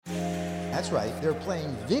That's right, they're playing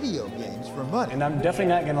video games for money. And I'm definitely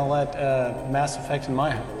not going to let Mass Effect in my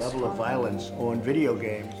house. The level of violence on video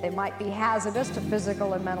games. They might be hazardous to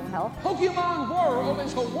physical and mental health. Pokemon World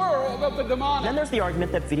is a world of the demonic. Then there's the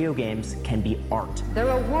argument that video games can be art. They're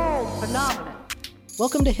a world phenomenon.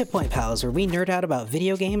 Welcome to Hit Point Pals, where we nerd out about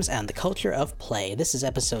video games and the culture of play. This is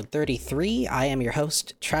episode 33. I am your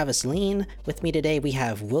host, Travis Lean. With me today, we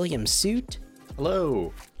have William Suit.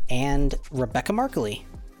 Hello. And Rebecca Markley.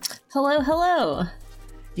 Hello, hello.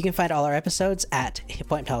 You can find all our episodes at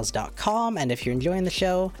hitpointpals.com, and if you're enjoying the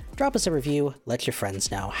show, drop us a review, let your friends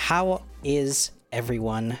know. How is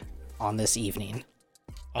everyone on this evening?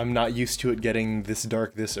 I'm not used to it getting this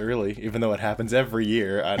dark this early, even though it happens every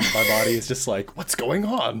year, and my body is just like, what's going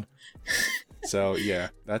on? So yeah,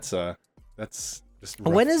 that's just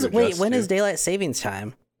rough when is to. daylight savings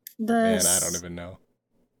time? Man, I don't even know.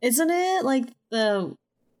 Isn't it like the...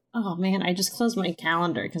 Oh man, I just closed my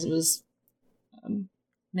calendar because it was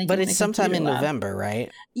making But it's sometime in loud. November,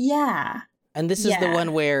 right? Yeah. And this is the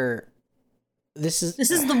one where... This is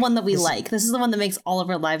the one that we like. This is the one that makes all of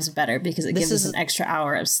our lives better because it gives us an extra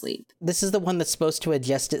hour of sleep. This is the one that's supposed to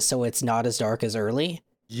adjust it so it's not as dark as early?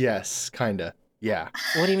 Yes, kinda. Yeah.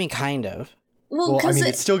 What do you mean, kind of? Well, I mean,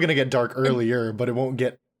 it's still gonna get dark earlier, but it won't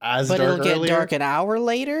get as but dark it'll get earlier. dark an hour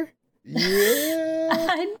later?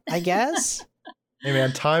 Yeah. I guess? Hey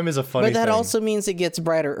man, time is a funny thing. But that also means it gets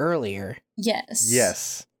brighter earlier. Yes.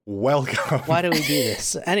 Yes. Welcome. Why do we do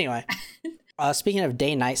this? Anyway, speaking of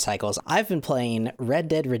day-night cycles, I've been playing Red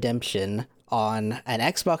Dead Redemption on an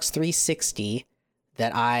Xbox 360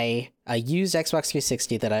 that a used Xbox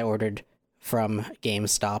 360 that I ordered from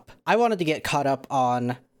GameStop. I wanted to get caught up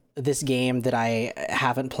on this game that I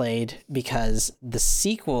haven't played because the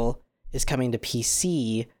sequel is coming to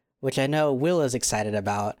PC, which I know Will is excited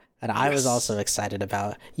about, and I was also excited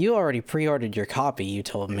about. You already pre-ordered your copy, you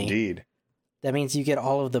told me. Indeed. That means you get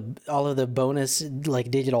all of the bonus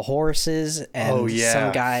like digital horses and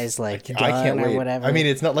some guys like gun I can't wait. or whatever. I mean,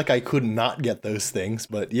 it's not like I could not get those things,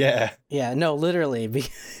 but yeah. Yeah, no, literally.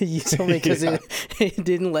 You told me because it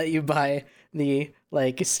didn't let you buy the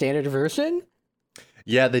like standard version.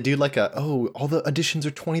 Yeah, they do like all the editions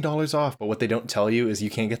are $20 off, but what they don't tell you is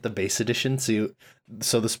you can't get the base edition,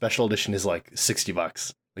 so the special edition is like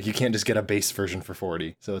 $60. Like you can't just get a base version for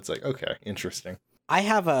 40. So it's like, okay, interesting. I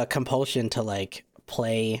have a compulsion to like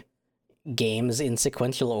play games in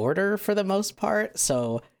sequential order for the most part,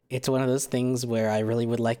 so it's one of those things where I really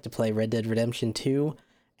would like to play Red Dead Redemption 2,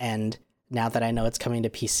 and now that I know it's coming to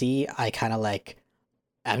PC, I kind of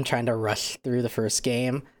I'm trying to rush through the first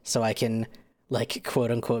game so I can like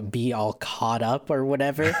quote unquote be all caught up or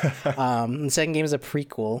whatever. The second game is a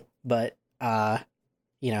prequel, but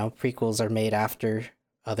prequels are made after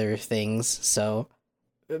other things, so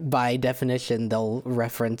by definition they'll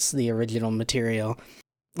reference the original material.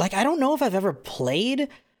 Like, I don't know if I've ever played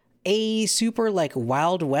a super like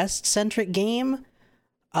Wild West centric game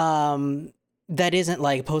that isn't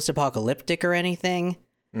like post-apocalyptic or anything.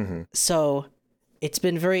 Mm-hmm. So it's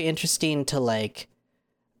been very interesting to like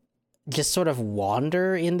just sort of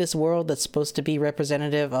wander in this world that's supposed to be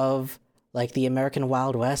representative of like the American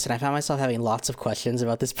Wild West, and I found myself having lots of questions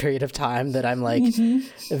about this period of time that I'm like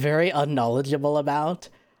very unknowledgeable about.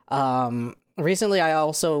 Recently I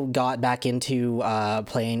also got back into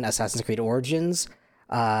playing Assassin's Creed Origins,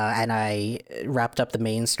 and I wrapped up the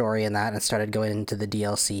main story in that and started going into the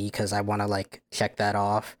DLC because I want to like check that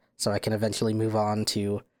off so I can eventually move on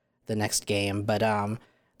to the next game. But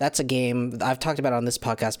that's a game I've talked about on this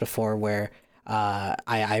podcast before where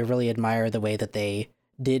I really admire the way that they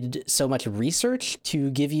did so much research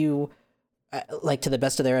to give you, like to the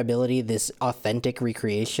best of their ability, this authentic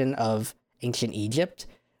recreation of ancient Egypt,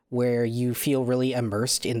 where you feel really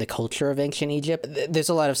immersed in the culture of ancient Egypt. There's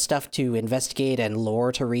a lot of stuff to investigate and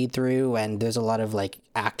lore to read through, and there's a lot of like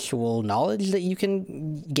actual knowledge that you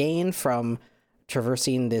can gain from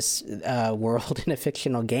traversing this world in a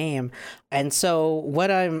fictional game. And so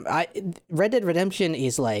Red Dead Redemption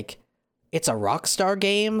is like, it's a Rockstar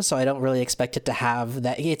game, so I don't really expect it to have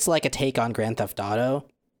that. It's like a take on Grand Theft Auto,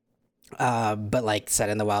 but like set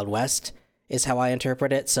in the Wild West is how I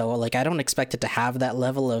interpret it. So like, I don't expect it to have that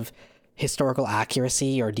level of historical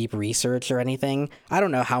accuracy or deep research or anything. I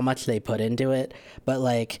don't know how much they put into it, but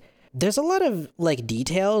like, there's a lot of like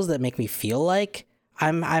details that make me feel like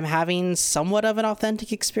I'm having somewhat of an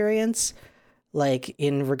authentic experience, like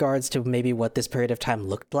in regards to maybe what this period of time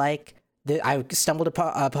looked like. I stumbled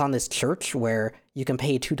upon this church where you can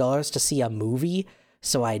pay $2 to see a movie,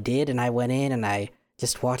 so I did, and I went in and I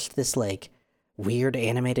just watched this like weird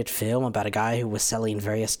animated film about a guy who was selling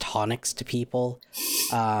various tonics to people.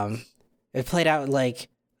 It played out like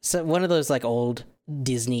So one of those like old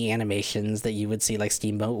Disney animations that you would see, like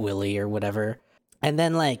Steamboat Willie or whatever. And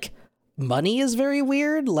then like money is very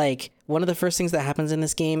weird. Like one of the first things that happens in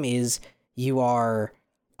this game is you are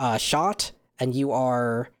shot and you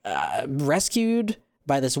are rescued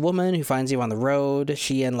by this woman who finds you on the road.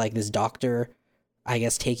 She and like this doctor, I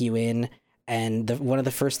guess, take you in. And one of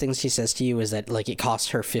the first things she says to you is that like it costs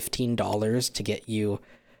her $15 to get you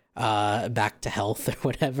back to health or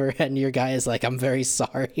whatever. And your guy is like, I'm very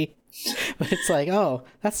sorry. But it's like, oh,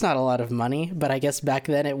 that's not a lot of money. But I guess back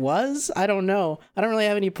then it was. I don't know. I don't really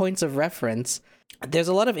have any points of reference. There's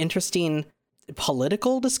a lot of interesting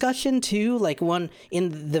political discussion too. Like one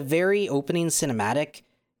in the very opening cinematic,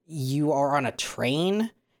 you are on a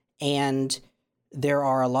train and there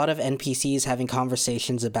are a lot of NPCs having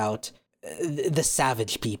conversations about the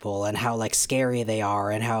savage people and how like scary they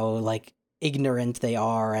are and how like ignorant they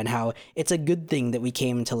are and how it's a good thing that we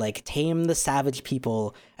came to like tame the savage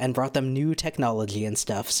people and brought them new technology and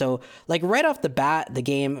stuff. So like right off the bat, the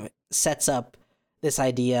game sets up this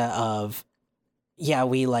idea of, yeah,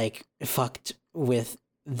 we like fucked with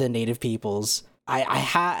the native peoples.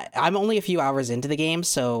 I'm only a few hours into the game,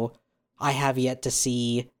 so I have yet to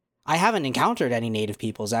see. I haven't encountered any native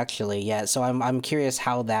peoples actually yet, so I'm curious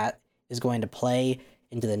how that is going to play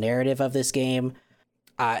into the narrative of this game.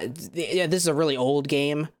 This is a really old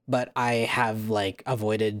game, but I have like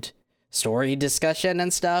avoided story discussion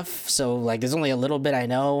and stuff, so like there's only a little bit I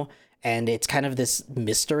know, and it's kind of this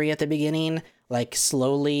mystery at the beginning. Like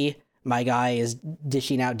slowly my guy is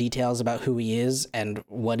dishing out details about who he is and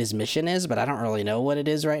what his mission is, but I don't really know what it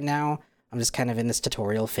is right now. I'm just kind of in this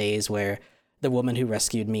tutorial phase where the woman who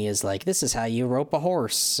rescued me is like, this is how you rope a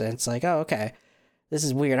horse. And it's like, oh, okay, this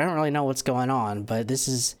is weird. I don't really know what's going on, but this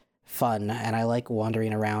is fun. And I like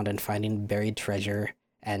wandering around and finding buried treasure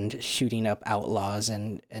and shooting up outlaws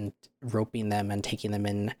and roping them and taking them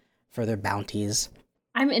in for their bounties.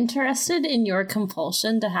 I'm interested in your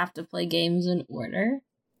compulsion to have to play games in order.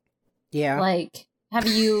 Yeah. Like, have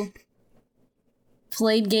you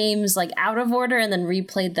played games like out of order and then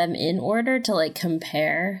replayed them in order to like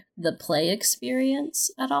compare the play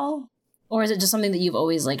experience at all? Or is it just something that you've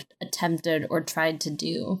always like attempted or tried to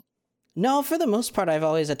do? No, for the most part, I've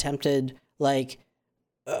always attempted like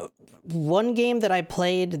one game that I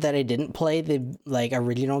played that I didn't play the like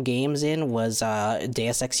original games in was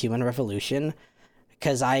Deus Ex Human Revolution.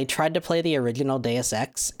 Because I tried to play the original Deus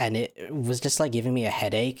Ex, and it was just, like, giving me a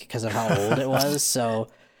headache because of how old it was, so...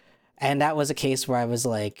 And that was a case where I was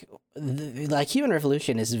like, Human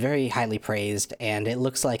Revolution is very highly praised, and it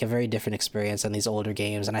looks like a very different experience than these older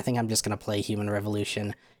games, and I think I'm just going to play Human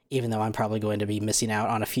Revolution, even though I'm probably going to be missing out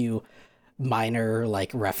on a few minor, like,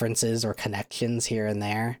 references or connections here and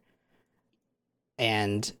there.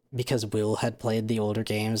 And because Will had played the older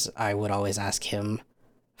games, I would always ask him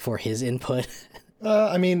for his input.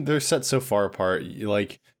 I mean, they're set so far apart.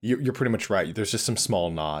 You're pretty much right. There's just some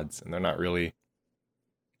small nods, and they're not really.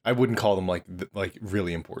 I wouldn't call them like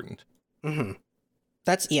really important. Mm-hmm.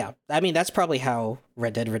 That's probably how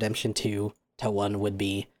Red Dead Redemption 2 to 1 would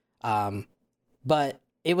be. But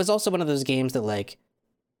it was also one of those games that like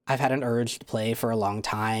I've had an urge to play for a long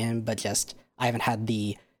time, but just I haven't had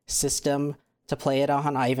the system to play it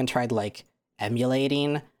on. I even tried like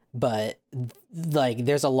emulating. But like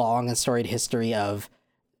there's a long and storied history of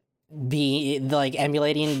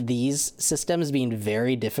emulating these systems being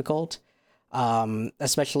very difficult,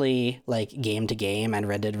 especially like game to game, and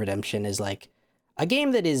Red Dead Redemption is like a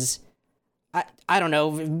game that is I don't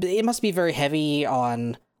know, it must be very heavy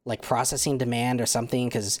on like processing demand or something,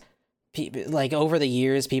 because like over the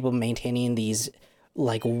years people maintaining these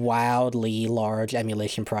like wildly large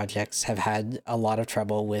emulation projects have had a lot of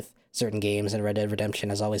trouble with certain games, and Red Dead Redemption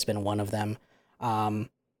has always been one of them.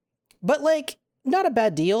 But like, not a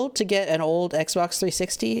bad deal to get an old Xbox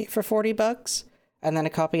 360 for $40 and then a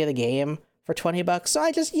copy of the game for $20. So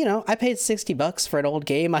I just, I paid $60 for an old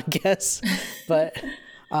game, I guess. But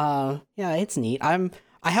yeah, it's neat. I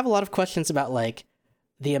have a lot of questions about like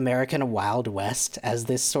the American Wild West as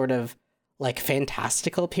this sort of like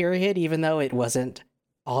fantastical period, even though it wasn't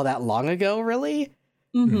all that long ago, really.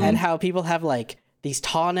 Mm-hmm. And how people have like these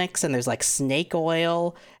tonics, and there's like snake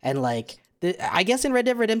oil, and like I guess in Red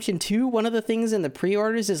Dead Redemption 2, one of the things in the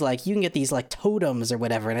pre-orders is like you can get these like totems or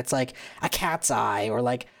whatever, and it's like a cat's eye or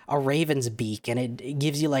like a raven's beak, and it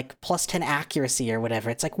gives you like +10 accuracy or whatever.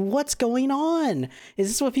 It's like, what's going on? Is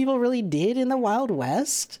this what people really did in the Wild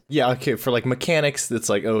West? Yeah, okay, for like mechanics, it's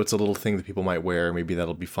like, oh, it's a little thing that people might wear, maybe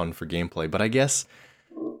that'll be fun for gameplay. But I guess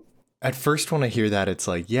at first, when I hear that, it's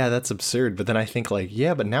like, yeah, that's absurd. But then I think like,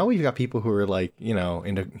 yeah, but now we've got people who are like,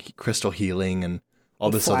 into crystal healing and all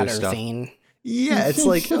this other stuff. Yeah, it's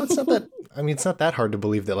like, it's not that. I mean, it's not that hard to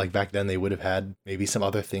believe that like back then they would have had maybe some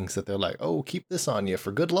other things that they're like, oh, keep this on you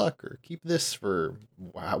for good luck, or keep this for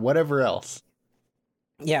whatever else.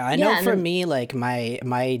 Yeah, I know for me, like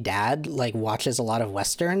my dad like watches a lot of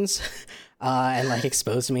Westerns and like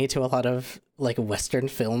exposed me to a lot of like Western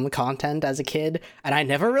film content as a kid. And I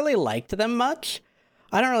never really liked them much.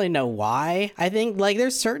 I don't really know why. I think like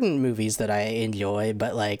there's certain movies that I enjoy,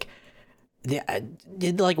 but like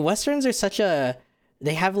like Westerns are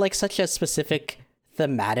they have like such a specific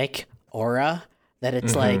thematic aura that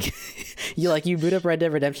it's like you boot up Red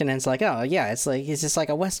Dead Redemption and it's like, oh yeah, it's just like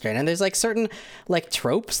a Western, and there's like certain like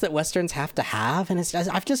tropes that Westerns have to have, and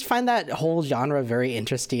I just find that whole genre very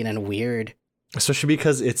interesting and weird, especially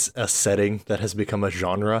because it's a setting that has become a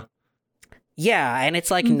genre. Yeah, and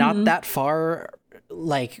it's like not that far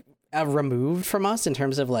like removed from us in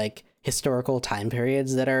terms of like historical time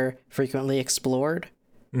periods that are frequently explored.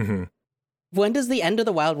 When does the end of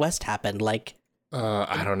the Wild West happen? Like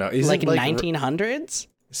I don't know. Is like 1900s?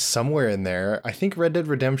 Somewhere in there. I think Red Dead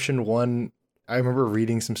Redemption 1, I remember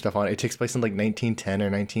reading some stuff on it. It takes place in like 1910 or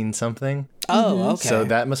 19 something. Oh, okay. So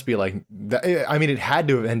that must be like, I mean, it had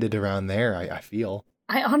to have ended around there, I feel.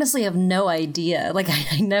 I honestly have no idea. Like,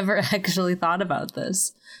 I never actually thought about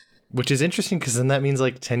this. Which is interesting because then that means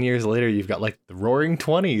like 10 years later, you've got like the Roaring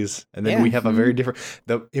 20s. And then we have a very different,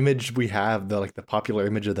 the image we have, the popular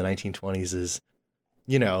image of the 1920s is,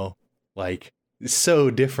 like so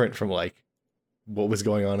different from like what was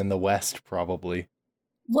going on in the West, probably.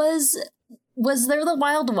 Was there the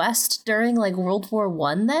Wild West during like World War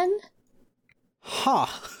I then? Huh.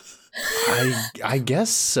 I guess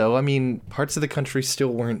so. I mean, parts of the country still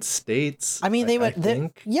weren't states. I mean,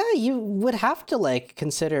 you would have to like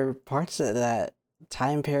consider parts of that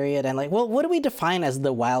time period and like, well, what do we define as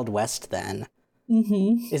the Wild West then?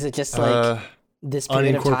 Is it just like this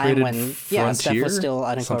period of time when stuff was still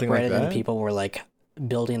unincorporated and people were like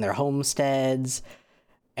building their homesteads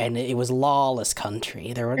and it was lawless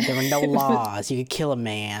country? There were no laws. You could kill a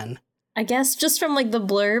man. I guess just from like the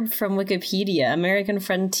blurb from Wikipedia, American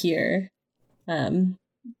frontier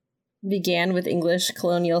began with English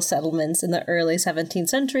colonial settlements in the early 17th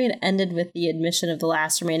century and ended with the admission of the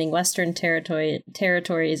last remaining Western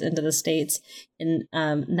territories into the states in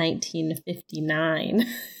 1959.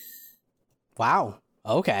 Wow.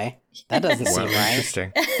 Okay. That doesn't seem right.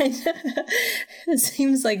 Interesting. It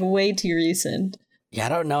seems like way too recent. Yeah, I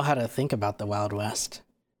don't know how to think about the Wild West.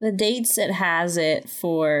 The dates it has it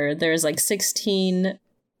for, there's like 1607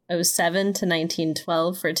 to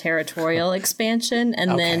 1912 for territorial expansion,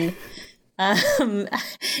 and then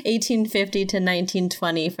 1850 to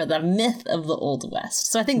 1920 for the myth of the Old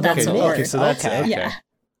West. So I think that's okay. Yeah.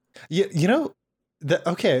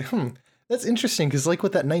 That's interesting because like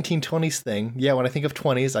with that 1920s thing, when I think of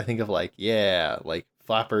 20s, I think of like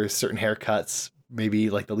flappers, certain haircuts, maybe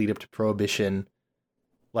like the lead up to Prohibition,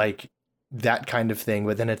 like that kind of thing.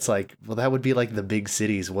 But then it's like, well, that would be like the big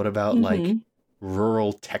cities. What about like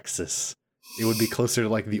rural Texas? It would be closer to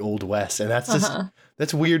like the Old West. And that's just,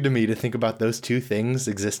 that's weird to me to think about those two things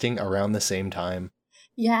existing around the same time.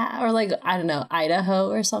 Yeah. Or like, I don't know, Idaho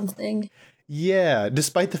or something. Yeah.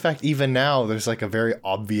 Despite the fact even now there's like a very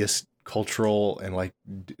obvious cultural and like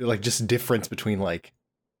just difference between like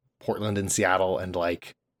Portland and Seattle and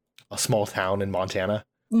like a small town in Montana.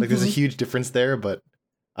 Like there's a huge difference there, but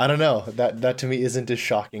I don't know. That to me isn't as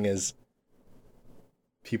shocking as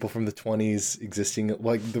people from the 20s existing,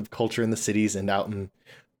 like the culture in the cities and out in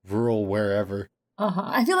rural wherever.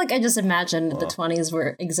 I feel like I just imagined the 20s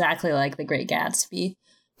were exactly like The Great Gatsby.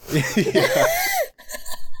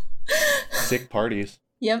 Sick parties.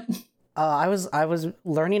 Yep. I was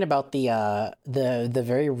learning about the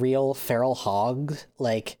very real feral hog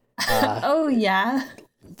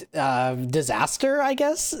disaster, I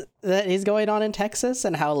guess, that is going on in Texas,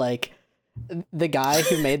 and how like the guy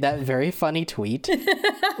who made that very funny tweet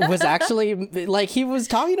was actually like, he was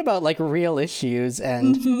talking about like real issues,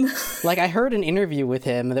 and like I heard an interview with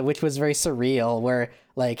him which was very surreal, where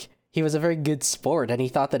like he was a very good sport and he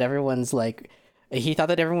thought that everyone's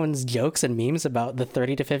jokes and memes about the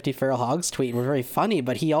 30 to 50 feral hogs tweet were very funny,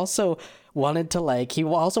 but he also wanted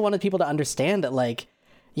people to understand that like,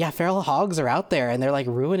 yeah, feral hogs are out there and they're like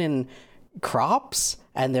ruining crops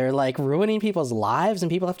and they're like ruining people's lives, and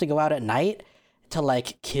people have to go out at night to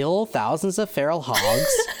like kill thousands of feral hogs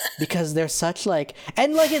because they're such like,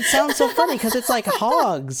 and like it sounds so funny because it's like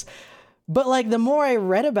hogs, but like the more I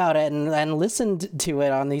read about it and listened to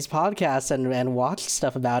it on these podcasts and watched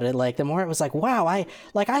stuff about it, like the more it was like, wow, I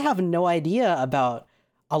have no idea about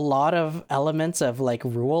a lot of elements of like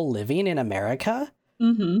rural living in America.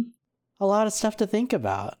 A lot of stuff to think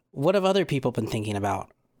about. What have other people been thinking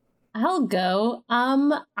about? I'll go.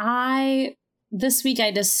 This week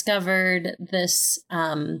I discovered this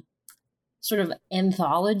sort of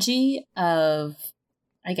anthology of,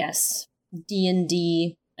 I guess,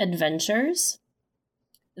 D&D adventures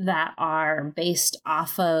that are based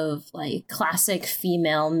off of like classic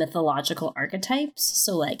female mythological archetypes.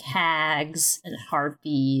 So like hags and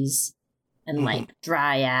harpies and like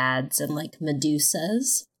dryads and like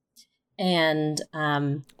Medusas. And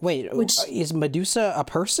wait, is Medusa a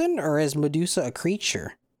person or is Medusa a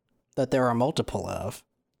creature that there are multiple of?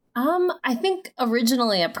 I think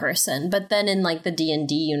originally a person, but then in like the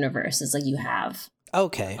D&D universe, it's like you have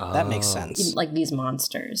that makes sense. Like these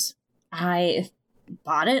monsters. I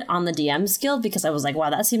bought it on the DM's Guild because I was like, wow,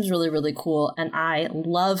 that seems really, really cool. And I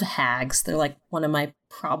love hags. They're like one of my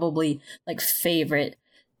probably like favorite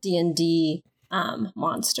D&D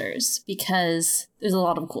monsters because there's a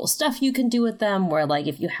lot of cool stuff you can do with them where like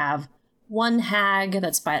if you have one hag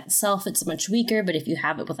that's by itself, it's much weaker, but if you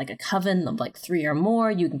have it with like a coven of like 3 or more,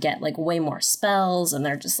 you can get like way more spells and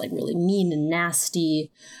they're just like really mean and nasty.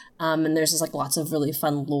 And there's just like lots of really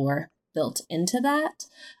fun lore built into that.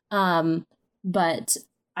 But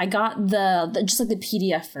I got the just like the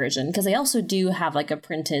PDF version because they also do have like a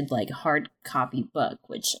printed like hard copy book,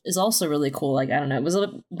 which is also really cool. Like, I don't know, it was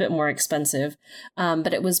a bit more expensive,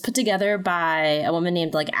 but it was put together by a woman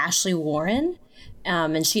named like Ashley Warren.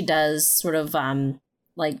 And she does sort of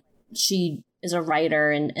like she is a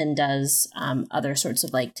writer and does other sorts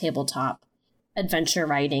of like tabletop adventure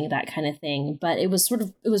writing, that kind of thing. But it was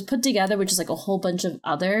put together with just like a whole bunch of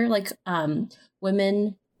other like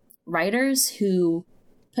women writers who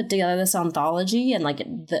put together this anthology, and like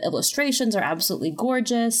the illustrations are absolutely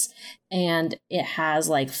gorgeous, and it has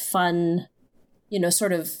like fun, you know,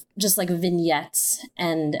 sort of just like vignettes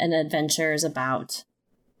and adventures about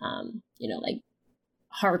you know, like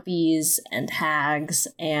harpies and hags,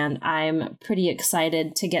 and I'm pretty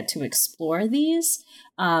excited to get to explore these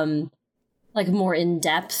like more in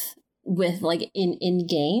depth with like in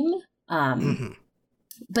game.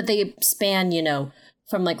 But they span, you know,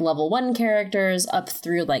 from like level 1 characters up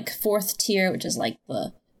through like 4th tier, which is like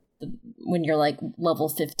the when you're like level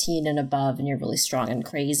 15 and above and you're really strong and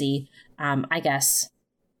crazy. I guess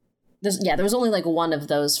there was only like one of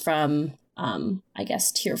those from I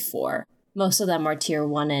guess tier 4. Most of them are tier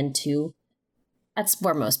 1 and 2. That's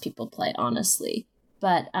where most people play, honestly.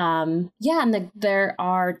 But yeah, and there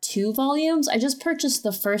are 2 volumes. I just purchased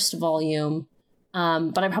the first volume,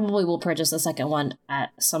 but I probably will purchase the second one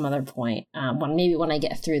at some other point. When I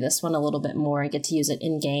get through this one a little bit more, I get to use it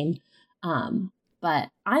in game. But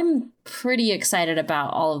I'm pretty excited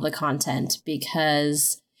about all of the content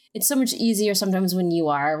because it's so much easier sometimes when you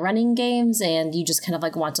are running games and you just kind of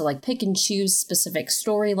like want to like pick and choose specific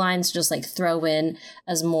storylines to just like throw in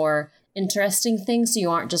as more interesting things, so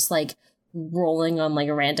you aren't just like rolling on like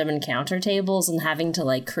random encounter tables and having to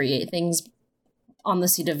like create things on the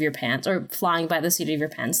seat of your pants or flying by the seat of your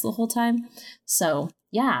pants the whole time. So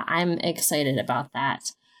yeah, I'm excited about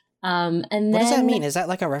that. And then, what does that mean? Is that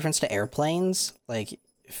like a reference to airplanes? Like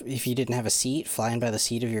if you didn't have a seat, flying by the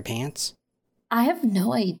seat of your pants? I have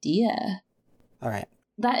no idea. All right.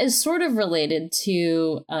 That is sort of related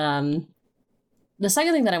to the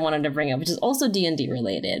second thing that I wanted to bring up, which is also D&D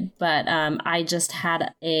related, but I just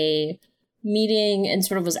had a meeting and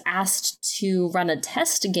sort of was asked to run a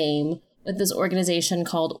test game with this organization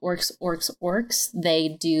called Orcs. They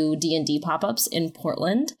do D&D pop-ups in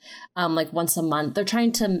Portland, like once a month. They're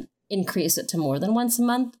trying to increase it to more than once a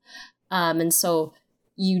month. And so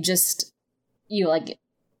you like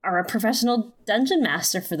are a professional dungeon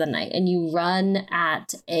master for the night, and you run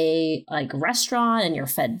at a like restaurant, and you're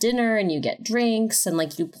fed dinner and you get drinks, and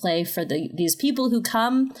like you play for these people who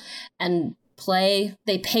come and play.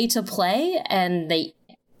 They pay to play, and they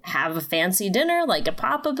have a fancy dinner, like a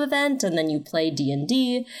pop-up event, and then you play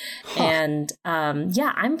D&D. And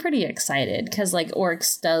yeah, I'm pretty excited because like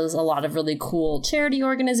Orcs does a lot of really cool charity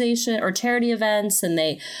organization or charity events, and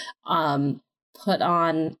they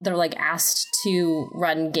they're like asked to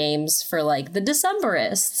run games for like the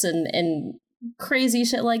Decemberists and crazy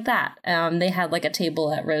shit like that. They had like a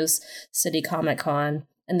table at Rose City Comic Con,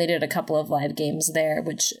 and they did a couple of live games there,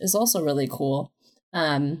 which is also really cool.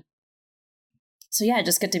 So yeah, I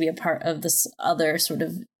just get to be a part of this other sort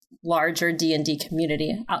of larger D&D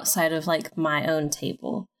community outside of like my own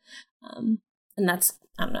table. And that's,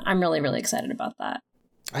 I don't know, I'm really, really excited about that.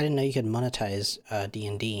 I didn't know you could monetize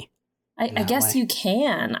D&D. I guess you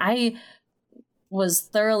can. I was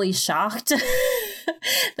thoroughly shocked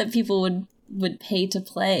that people would would pay to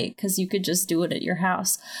play because you could just do it at your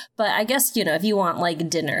house. But I guess, if you want like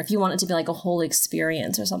dinner, if you want it to be like a whole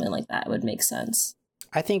experience or something like that, it would make sense.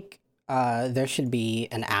 I think there should be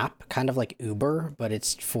an app, kind of like Uber, but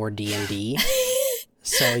it's for D&D.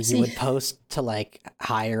 So you would post to like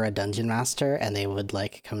hire a dungeon master, and they would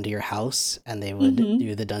like come to your house and they would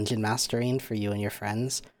do the dungeon mastering for you and your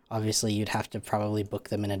friends. Obviously, you'd have to probably book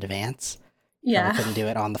them in advance. Yeah. Probably couldn't do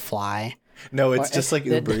it on the fly. No, it's just like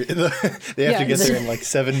Uber. They have to get there in like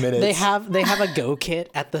 7 minutes. They have a go kit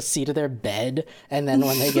at the seat of their bed, and then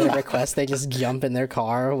when they get a request, they just jump in their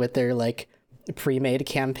car with their like pre-made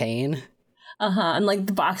campaign. And like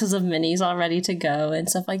the boxes of minis all ready to go and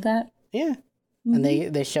stuff like that. Yeah. And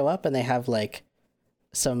they show up and they have like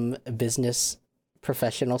some business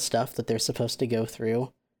professional stuff that they're supposed to go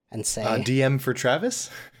through and say. DM for Travis?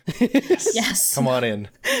 Yes. Come on in.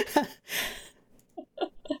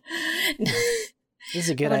 This is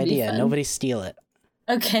a good idea. Nobody steal it.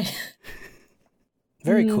 Okay.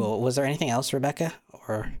 Very cool. Was there anything else, Rebecca?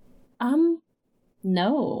 Or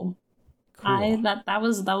no. Cool. That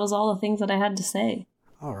was all the things that I had to say.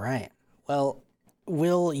 All right. Well,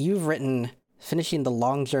 Will, you've written Finishing the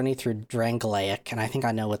Long Journey Through Drangleic, and I think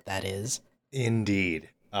I know what that is. Indeed.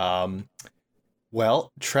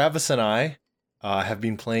 Well, Travis and I have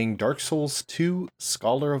been playing Dark Souls 2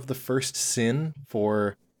 Scholar of the First Sin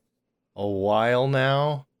for a while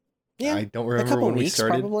now. Yeah, I don't remember a couple when we weeks,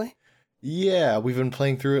 started. Probably. Yeah, we've been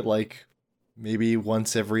playing through it like maybe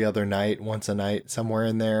once every other night, once a night, somewhere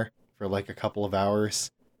in there for like a couple of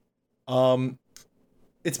hours.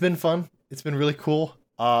 It's been fun. It's been really cool.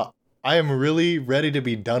 I am really ready to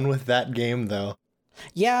be done with that game, though.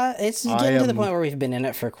 Yeah, it's getting to the point where we've been in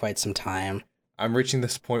it for quite some time. I'm reaching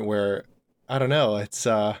this point where, I don't know, it's,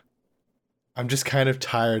 I'm just kind of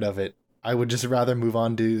tired of it. I would just rather move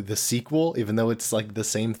on to the sequel, even though it's like the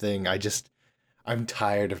same thing. I'm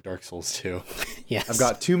tired of Dark Souls 2. Yes. I've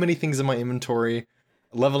got too many things in my inventory.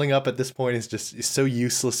 Leveling up at this point is just so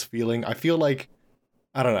useless feeling. I feel like,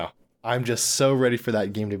 I don't know, I'm just so ready for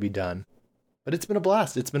that game to be done. But it's been a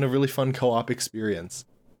blast. It's been a really fun co-op experience.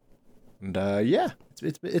 And yeah,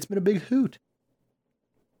 it's been a big hoot.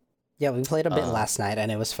 Yeah, we played a bit last night,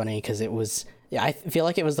 and it was funny because it was... Yeah, I feel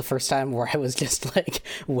like it was the first time where I was just like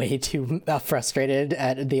way too frustrated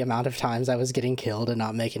at the amount of times I was getting killed and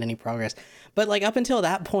not making any progress. But like up until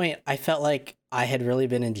that point, I felt like I had really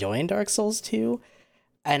been enjoying Dark Souls 2.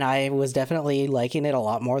 And I was definitely liking it a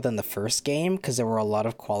lot more than the first game because there were a lot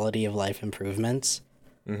of quality of life improvements.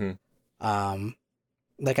 Mm-hmm.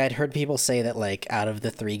 Like I'd heard people say that like out of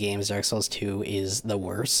the 3 games, Dark Souls 2 is the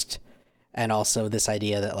worst. And also this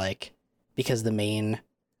idea that like, because the main,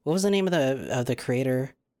 what was the name of the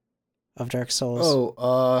creator of Dark Souls?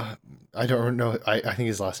 I don't know. I think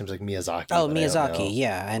his last name's like Miyazaki. Oh, Miyazaki,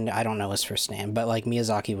 yeah. And I don't know his first name, but like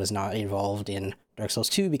Miyazaki was not involved in Dark Souls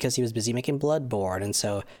 2 because he was busy making Bloodborne. And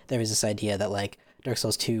so there was this idea that like Dark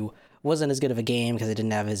Souls 2 wasn't as good of a game because it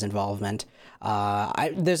didn't have his involvement.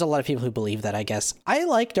 There's a lot of people who believe that, I guess. I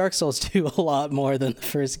like Dark Souls 2 a lot more than the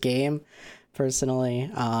first game, personally.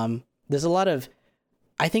 I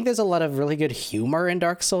think there's a lot of really good humor in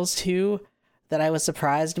Dark Souls 2 that I was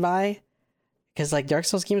surprised by. Because, like, Dark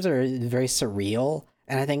Souls games are very surreal,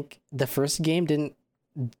 and I think the first game didn't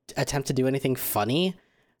attempt to do anything funny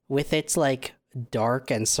with its, like, dark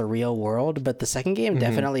and surreal world, but the second game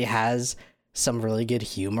definitely has some really good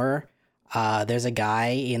humor. There's a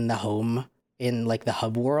guy in the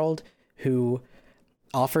hub world who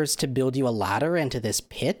offers to build you a ladder into this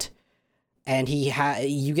pit, and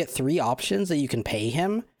you get 3 options that you can pay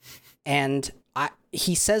him, and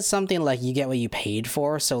he says something like you get what you paid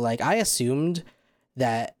for. So like I assumed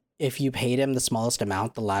that if you paid him the smallest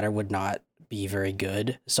amount, the ladder would not be very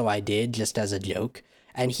good. So I did, just as a joke.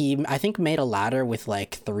 And he, I think, made a ladder with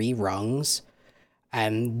like 3 rungs.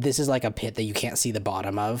 And this is like a pit that you can't see the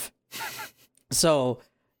bottom of. So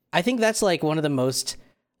I think that's like one of the most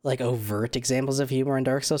like overt examples of humor in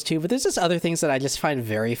Dark Souls 2, but there's just other things that I just find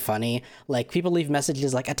very funny. Like people leave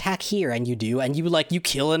messages like attack here, and you do, and you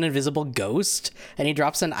kill an invisible ghost and he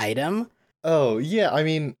drops an item. Oh yeah, I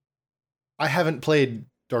mean, I haven't played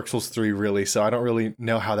Dark Souls 3 really, so I don't really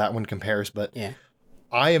know how that one compares, but yeah,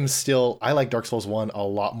 I like Dark Souls 1 a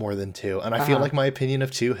lot more than 2, and I feel like my opinion of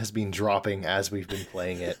 2 has been dropping as we've been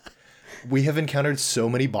playing it. We have encountered so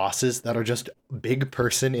many bosses that are just big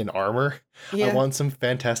person in armor. Yeah. I want some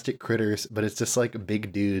fantastic critters, but it's just like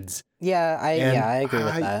big dudes. Yeah, I agree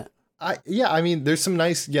with that. I mean, there's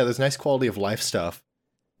nice quality of life stuff.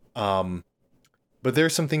 But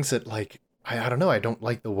there's some things that like, I don't know, I don't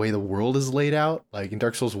like the way the world is laid out. Like in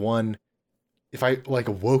Dark Souls 1, if I like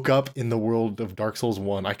woke up in the world of Dark Souls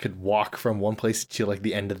 1, I could walk from one place to like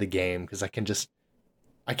the end of the game because I can just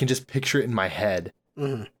picture it in my head.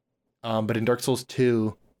 Mm-hmm. But in Dark Souls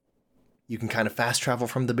 2, you can kind of fast travel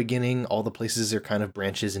from the beginning. All the places are kind of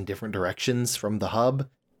branches in different directions from the hub.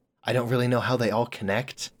 I don't really know how they all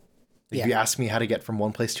connect. If you ask me how to get from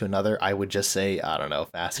one place to another, I would just say, I don't know,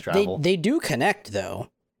 fast travel. They do connect, though.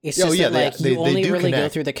 It's just that, like, you only really go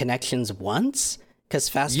through the connections once, because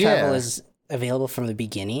fast travel is available from the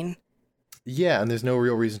beginning. Yeah, and there's no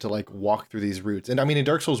real reason to, like, walk through these routes. And, I mean, in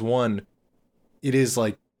Dark Souls 1, it is,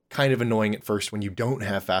 like, kind of annoying at first when you don't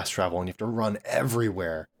have fast travel and you have to run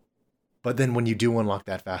everywhere. But then when you do unlock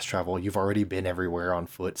that fast travel, you've already been everywhere on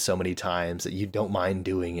foot so many times that you don't mind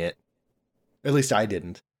doing it. At least I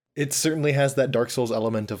didn't. It certainly has that Dark Souls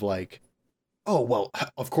element of like, oh, well,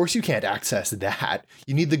 of course you can't access that.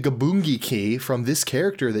 You need the Gabungi key from this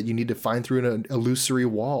character that you need to find through an illusory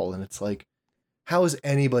wall. And it's like, how is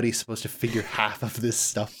anybody supposed to figure half of this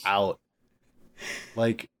stuff out?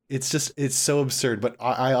 Like, it's so absurd. But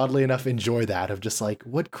I oddly enough enjoy that of just like,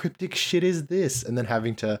 what cryptic shit is this? And then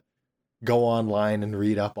having to go online and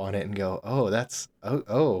read up on it and go,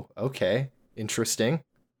 oh, okay, interesting.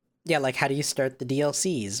 Yeah, like, how do you start the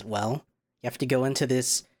DLCs? Well, you have to go into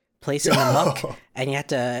this place in the muck, and you have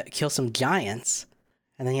to kill some giants,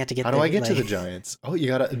 and then you have to get... How do I get to the giants? Oh, you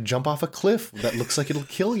gotta jump off a cliff that looks like it'll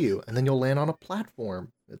kill you, and then you'll land on a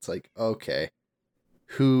platform. It's like, okay.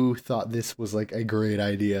 Who thought this was, like, a great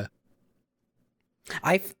idea?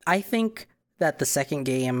 I think that the second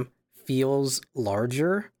game feels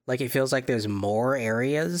larger. Like, it feels like there's more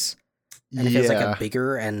areas, and it feels like a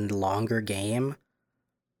bigger and longer game.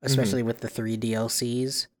 Especially with the 3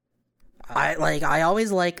 DLCs. I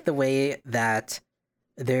always like the way that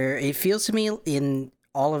it feels to me in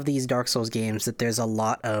all of these Dark Souls games that there's a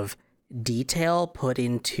lot of detail put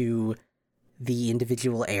into the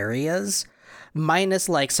individual areas, minus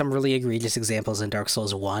like some really egregious examples in Dark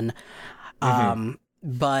Souls 1.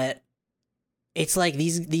 But it's like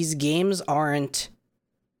these games aren't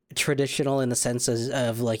traditional in the sense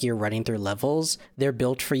of like you're running through levels. They're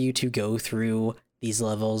built for you to go through these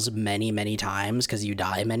levels many, many times because you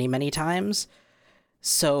die many, many times.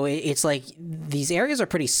 So it's like these areas are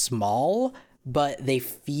pretty small, but they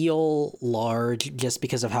feel large just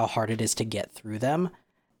because of how hard it is to get through them.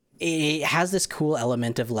 It has this cool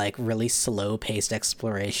element of like really slow paced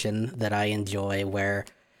exploration that I enjoy, where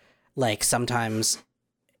like sometimes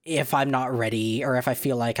if I'm not ready, or if I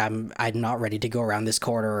feel like I'm not ready to go around this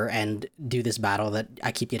corner and do this battle that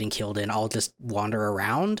I keep getting killed in, I'll just wander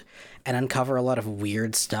around and uncover a lot of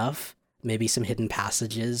weird stuff, maybe some hidden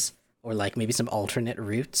passages, or like maybe some alternate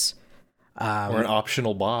routes. Or an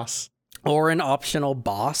optional boss.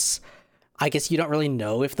 I guess you don't really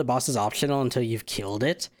know if the boss is optional until you've killed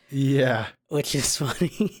it. Yeah. Which is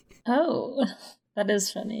funny. Oh, that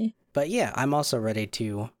is funny. But yeah, I'm also ready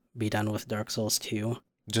to be done with Dark Souls 2.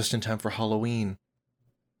 Just in time for Halloween.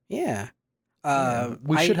 Yeah.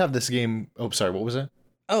 We should have this game... Oh, sorry, what was it?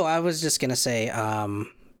 Oh, I was just going to say,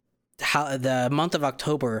 how the month of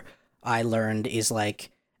October, I learned, is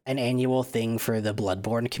like an annual thing for the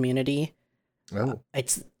Bloodborne community. Oh.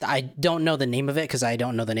 I don't know the name of it because I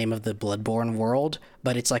don't know the name of the Bloodborne world,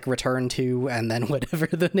 but it's like Return to and then whatever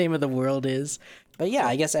the name of the world is. But yeah,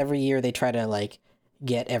 I guess every year they try to like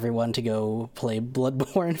get everyone to go play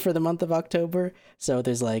Bloodborne for the month of October. So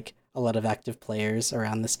there's like a lot of active players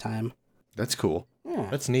around this time. That's cool. Yeah.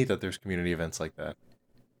 That's neat that there's community events like that.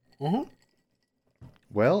 Mm-hmm.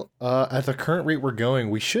 Well, at the current rate we're going,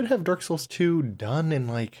 we should have Dark Souls 2 done in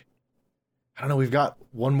like, I don't know, we've got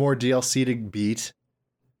one more DLC to beat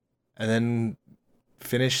and then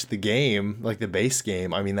finish the game, like the base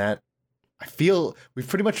game. I mean, I feel we've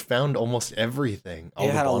pretty much found almost everything. You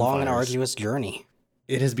had a long and arduous journey.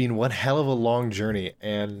 It has been one hell of a long journey,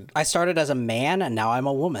 and I started as a man and now I'm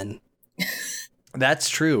a woman. That's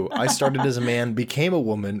true. I started as a man, became a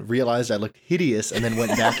woman, realized I looked hideous, and then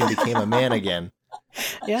went back and became a man again.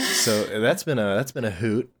 Yeah. So that's been a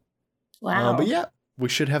hoot. Wow. But yeah, we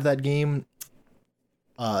should have that game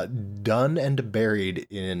done and buried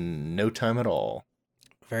in no time at all.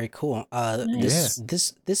 Very cool.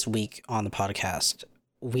 This week on the podcast,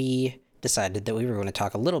 we decided that we were going to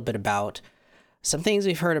talk a little bit about some things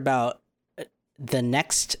we've heard about the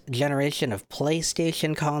next generation of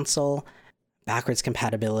PlayStation console, backwards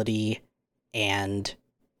compatibility, and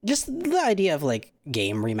just the idea of like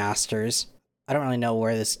game remasters. I don't really know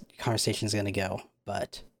where this conversation is going to go,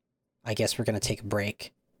 but I guess we're going to take a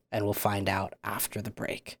break and we'll find out after the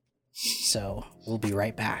break. So we'll be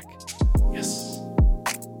right back. Yes.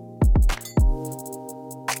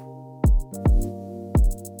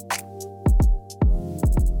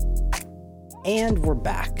 And we're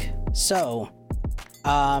back. So,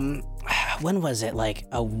 when was it? Like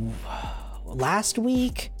last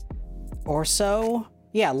week or so?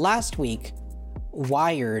 Yeah, last week,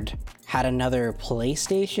 Wired had another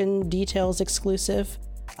PlayStation Details exclusive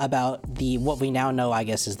about what we now know, I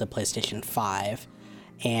guess, is the PlayStation 5,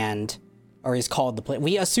 or is called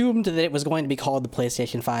we assumed that it was going to be called the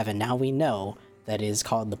PlayStation 5, and now we know that it is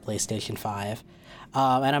called the PlayStation 5.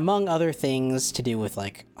 And among other things to do with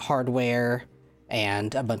like hardware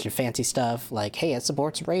and a bunch of fancy stuff, like, hey, it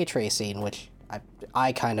supports ray tracing, which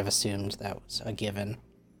I kind of assumed that was a given.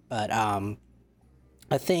 But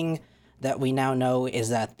a thing that we now know is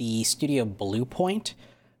that the studio Bluepoint,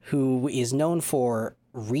 who is known for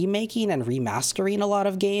remaking and remastering a lot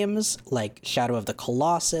of games, like Shadow of the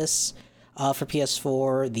Colossus for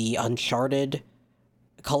PS4, the Uncharted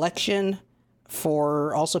collection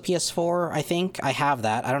for also PS4, I think. I have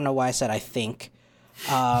that. I don't know why I said I think.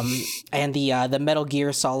 And the Metal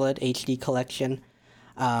Gear Solid HD collection.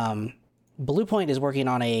 Bluepoint is working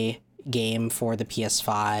on a game for the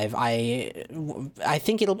PS5. I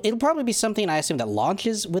think it'll probably be something, I assume, that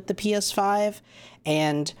launches with the PS5,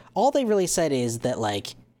 and all they really said is that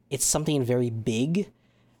like it's something very big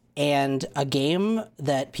and a game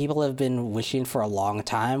that people have been wishing for a long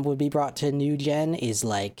time would be brought to new gen. Is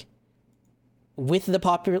like with the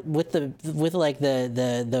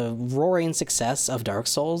roaring success of Dark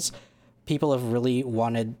Souls, people have really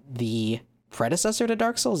wanted the predecessor to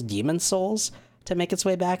Dark Souls, Demon's Souls, to make its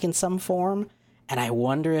way back in some form, and I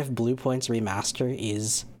wonder if Bluepoint's remaster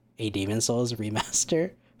is a Demon's Souls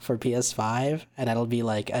remaster for PS5, and that'll be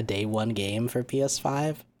like a day one game for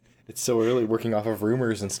PS5. It's so early, working off of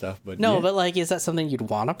rumors and stuff, but no, yeah. But like, is that something you'd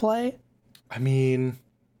want to play? I mean,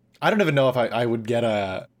 I don't even know if I would get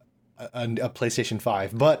a PlayStation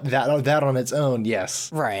 5, but that on its own, yes.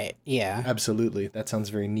 Right, yeah. Absolutely. That sounds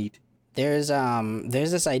very neat. There's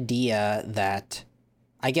this idea that,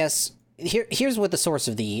 I guess, here's what the source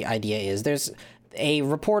of the idea is. There's a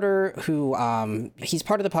reporter who, he's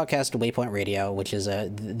part of the podcast Waypoint Radio, which is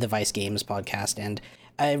the Vice Games podcast, and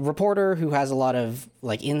a reporter who has a lot of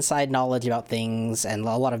like inside knowledge about things and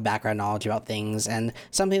a lot of background knowledge about things, and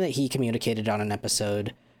something that he communicated on an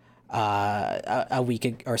episode a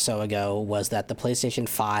week or so ago was that the PlayStation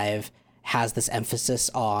 5 has this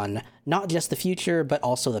emphasis on not just the future, but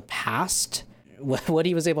also the past. What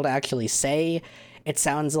he was able to actually say, it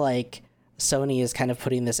sounds like Sony is kind of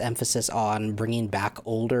putting this emphasis on bringing back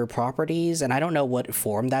older properties, and I don't know what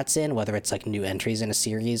form that's in, whether it's like new entries in a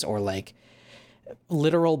series or like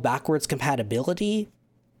literal backwards compatibility,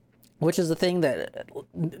 which is the thing that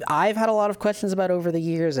I've had a lot of questions about over the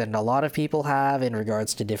years, and a lot of people have in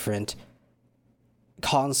regards to different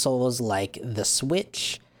consoles like the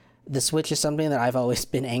Switch. The Switch is something that I've always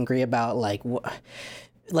been angry about, like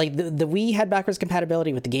the Wii had backwards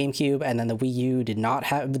compatibility with the GameCube, and then the Wii U did not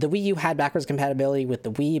have. The Wii U had backwards compatibility with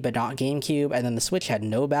the Wii, but not GameCube, and then the Switch had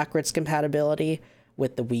no backwards compatibility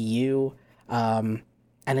with the Wii U.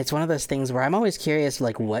 And it's one of those things where I'm always curious,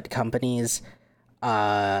 like, what companies,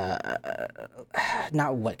 not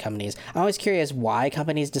what companies, I'm always curious why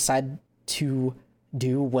companies decide to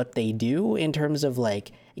do what they do in terms of,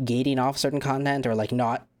 like, gating off certain content or, like,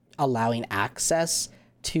 not allowing access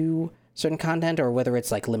to certain content, or whether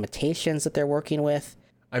it's, like, limitations that they're working with.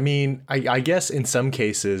 I mean, I guess in some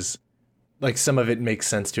cases, like, some of it makes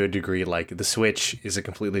sense to a degree. Like, the Switch is a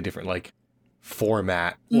completely different, like,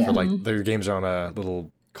 format. Yeah. For, like, their games are on a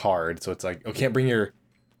little card, so it's like, oh, can't bring your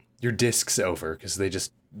discs over because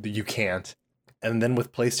you can't. And then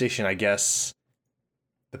with PlayStation, I guess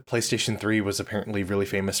the PlayStation 3 was apparently really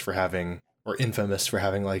famous for having, or infamous for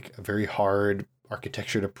having, like, a very hard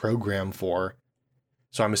architecture to program for.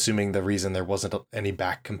 So I'm assuming the reason there wasn't any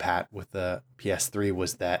back compat with the PS3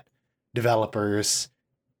 was that developers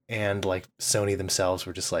and, like, Sony themselves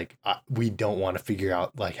were just like, we don't want to figure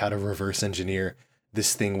out, like, how to reverse engineer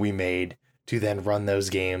this thing we made to then run those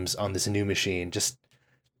games on this new machine. Just,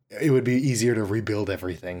 it would be easier to rebuild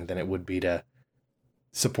everything than it would be to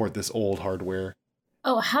support this old hardware.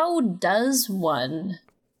 Oh, how does one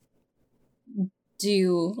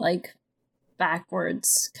do, like,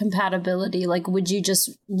 backwards compatibility? Like, would you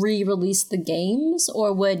just re-release the games,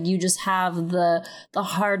 or would you just have the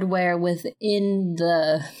hardware within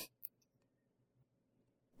the...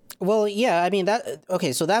 Well, yeah, I mean,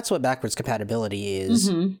 so that's what backwards compatibility is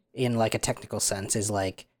in, like, a technical sense, is,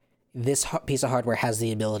 like, this piece of hardware has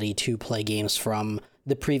the ability to play games from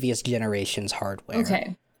the previous generation's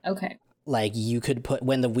hardware. Okay. Like, you could put,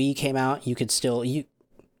 when the Wii came out, you could still, you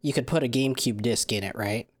could put a GameCube disc in it,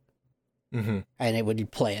 right? Mm-hmm. And it would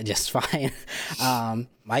play it just fine.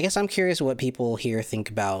 I guess I'm curious what people here think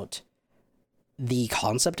about the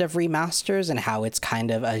concept of remasters and how it's kind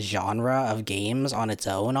of a genre of games on its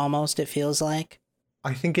own, almost, it feels like.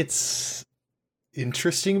 I think it's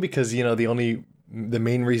interesting because, you know, the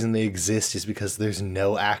main reason they exist is because there's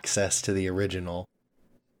no access to the original.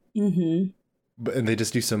 Mm-hmm. And they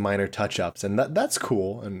just do some minor touch-ups, and that's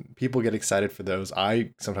cool, and people get excited for those. I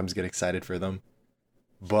sometimes get excited for them.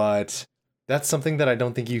 But that's something that I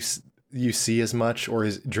don't think you see as much or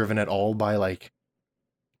is driven at all by, like,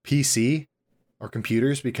 PC or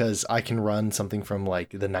computers, because I can run something from, like,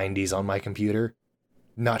 the 90s on my computer.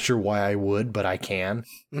 Not sure why I would, but I can.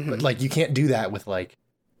 Mm-hmm. But, like, you can't do that with, like,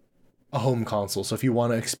 a home console. So if you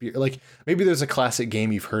want to experience, like, maybe there's a classic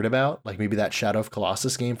game you've heard about, like maybe that Shadow of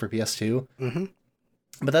Colossus game for PS2. Mm-hmm.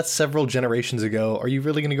 But that's several generations ago. Are you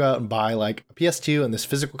really going to go out and buy like a PS2 and this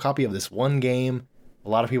physical copy of this one game? A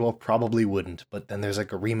lot of people probably wouldn't, but then there's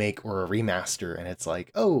like a remake or a remaster, and it's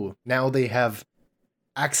like, oh, now they have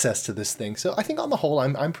access to this thing. So I think on the whole,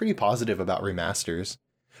 I'm pretty positive about remasters.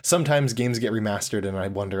 Sometimes games get remastered, and I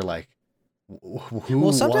wonder, like,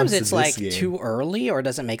 well, sometimes it's like game? Too early, or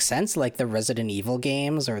doesn't make sense, like the Resident Evil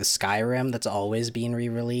games or the Skyrim that's always being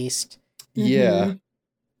re-released. Yeah. Mm-hmm.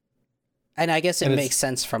 And I guess it makes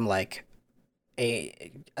sense from like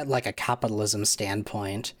a capitalism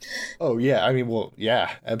standpoint. Oh yeah, I mean, well,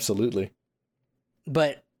 yeah, absolutely.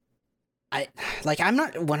 But I'm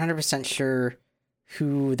not 100% sure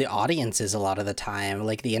who the audience is a lot of the time,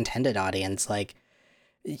 like the intended audience. Like,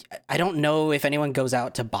 I don't know if anyone goes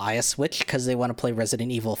out to buy a Switch because they want to play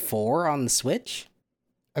Resident Evil 4 on the Switch.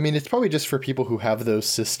 I mean, it's probably just for people who have those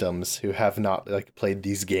systems who have not like played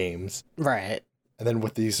these games. Right. And then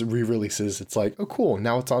with these re-releases, it's like, oh, cool.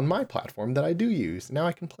 Now it's on my platform that I do use. Now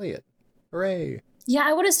I can play it. Hooray. Yeah,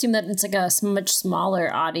 I would assume that it's like a much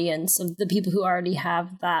smaller audience of the people who already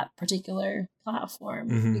have that particular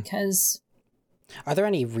platform. Mm-hmm. Because... Are there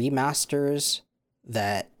any remasters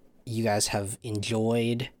that you guys have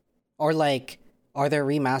enjoyed, or like, are there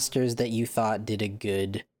remasters that you thought did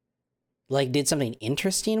something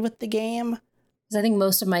interesting with the game? Because I think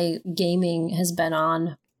most of my gaming has been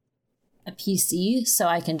on a PC, so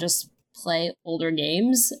I can just play older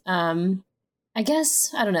games. I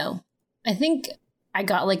guess, I don't know. I think I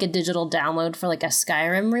got like a digital download for like a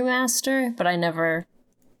Skyrim remaster, but I never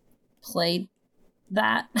played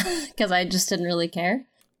that because I just didn't really care.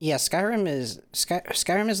 Yeah, Skyrim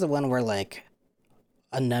is the one where, like,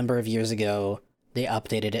 a number of years ago, they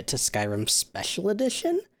updated it to Skyrim Special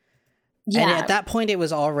Edition. Yeah. And at that point, it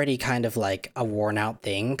was already kind of, like, a worn-out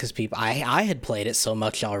thing, because I had played it so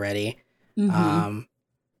much already. Mm-hmm.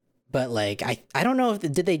 But, like, I don't know,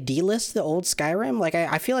 did they delist the old Skyrim? Like,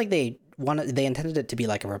 I feel like they intended it to be,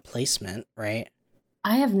 like, a replacement, right?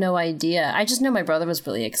 I have no idea. I just know my brother was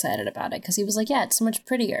really excited about it because he was like, yeah, it's so much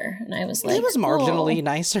prettier. And I was like, it was marginally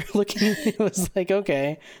nicer looking. It was like,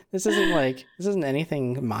 okay, this isn't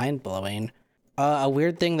anything mind blowing. A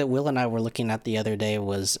weird thing that Will and I were looking at the other day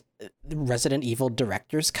was Resident Evil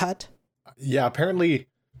Director's Cut. Yeah, apparently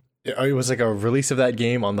it was like a release of that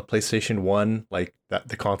game on the PlayStation 1, like that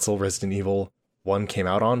the console Resident Evil 1 came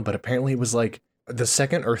out on, but apparently it was like the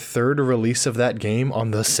second or third release of that game on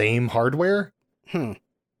the same hardware.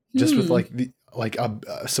 Just with like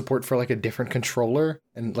a support for like a different controller,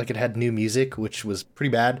 and like it had new music, which was pretty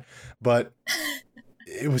bad, but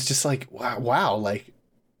it was just like wow, like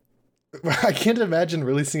I can't imagine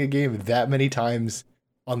releasing a game that many times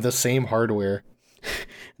on the same hardware.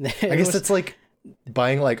 I guess that's like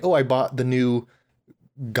buying like, oh, I bought the new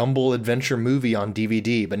Gumball Adventure movie on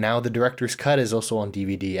DVD, but now the director's cut is also on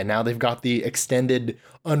DVD, and now they've got the extended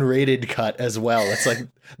unrated cut as well. It's like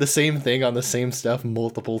the same thing on the same stuff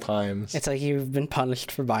multiple times. It's like you've been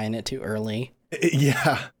punished for buying it too early.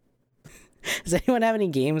 Yeah. Does anyone have any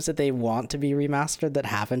games that they want to be remastered that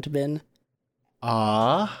haven't been?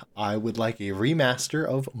 I would like a remaster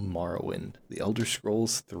of Morrowind, The Elder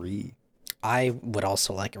Scrolls 3. I would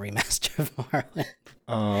also like a remaster of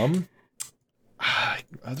Morrowind.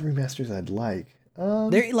 Other remasters I'd like.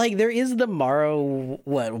 There is the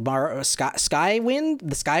Skywind,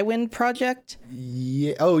 the Skywind project.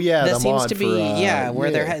 Yeah. Oh yeah. That seems to be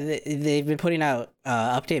where they've been putting out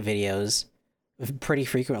update videos pretty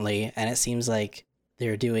frequently, and it seems like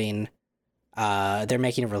they're doing they're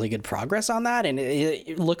making really good progress on that, and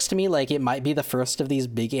it looks to me like it might be the first of these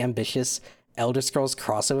big ambitious Elder Scrolls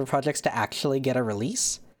crossover projects to actually get a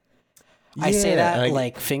release. Yeah, I say that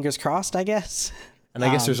like fingers crossed, I guess. And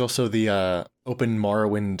I guess there's also the Open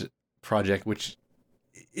Morrowind project, which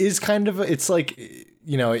is kind of, it's like,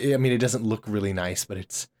 you know, I mean, it doesn't look really nice, but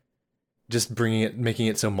it's just making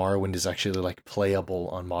it so Morrowind is actually like playable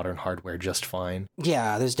on modern hardware just fine.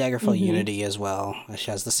 Yeah, there's Daggerfall Unity as well, which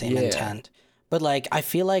has the same intent. But like, I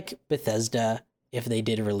feel like Bethesda, if they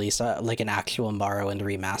did release like an actual Morrowind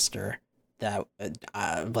remaster, that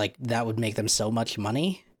like that would make them so much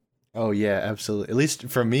money. Oh yeah, absolutely. At least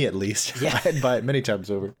for me, at least. Yeah. I'd buy it many times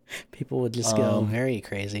over. People would just go very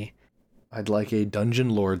crazy. I'd like a Dungeon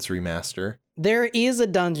Lords remaster. There is a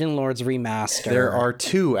Dungeon Lords remaster. There are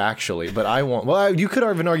 2 actually, but I want. Well, you could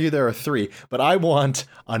even argue there are 3, but I want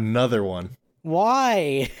another one.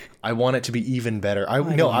 Why? I want it to be even better. I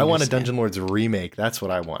want a Dungeon Lords remake. That's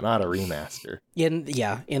what I want, not a remaster.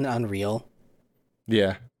 In Unreal.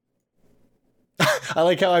 Yeah. I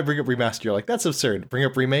like how I bring up remaster. You're like, that's absurd. Bring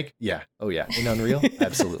up remake? Yeah. Oh yeah. In Unreal?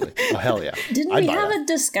 Absolutely. Oh hell yeah. Didn't we have a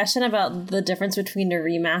discussion about the difference between a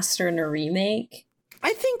remaster and a remake?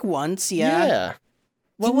 I think once, yeah. Yeah.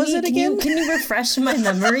 What was it again? Can you refresh my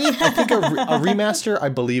memory? I think a remaster, I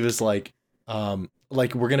believe, is like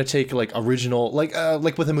we're gonna take like original,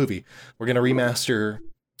 like with a movie, we're gonna remaster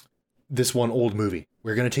this one old movie.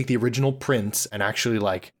 We're gonna take the original prints and actually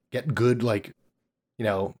like get good, like, you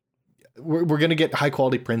know, we're gonna get high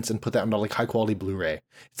quality prints and put that on like high quality Blu-ray.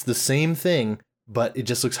 It's the same thing, but it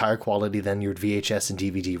just looks higher quality than your VHS and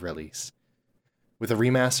DVD release. With a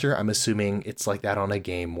remaster, I'm assuming it's like that on a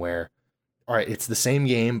game where, all right, it's the same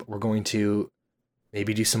game, but we're going to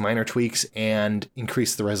maybe do some minor tweaks and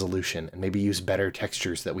increase the resolution and maybe use better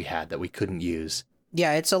textures that we had that we couldn't use.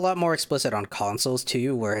 Yeah, it's a lot more explicit on consoles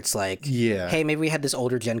too, where it's like, hey, maybe we had this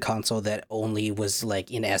older gen console that only was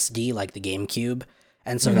like in SD, like the GameCube,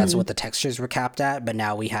 and so that's what the textures were capped at, but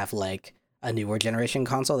now we have like a newer generation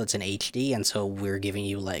console that's in HD, and so we're giving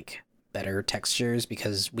you like better textures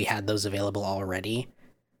because we had those available already.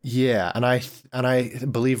 Yeah, and I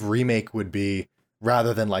believe remake would be,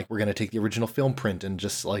 rather than like we're going to take the original film print and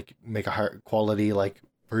just like make a higher quality like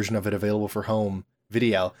version of it available for home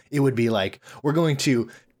video, it would be like, we're going to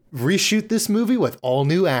reshoot this movie with all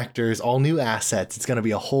new actors, all new assets. It's going to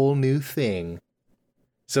be a whole new thing.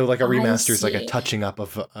 So like a remaster is like a touching up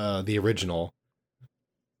of the original.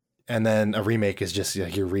 And then a remake is just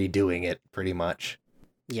like you're redoing it pretty much.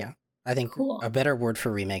 Yeah. I think a better word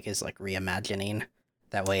for remake is like reimagining.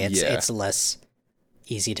 That way it's less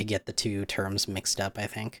easy to get the two terms mixed up, I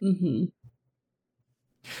think. Mm-hmm.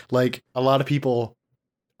 Like a lot of people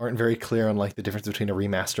aren't very clear on like the difference between a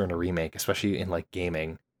remaster and a remake, especially in like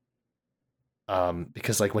gaming.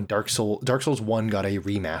 Because like when Dark Souls 1 got a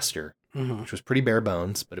remaster, which was pretty bare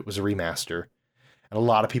bones, but it was a remaster. And a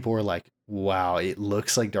lot of people were like, wow, it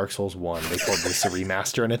looks like Dark Souls 1. They called this a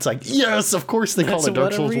remaster. And it's like, yes, of course they call it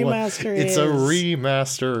Dark Souls 1. It's a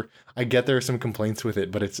remaster. I get there are some complaints with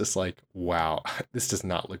it, but it's just like, wow, this does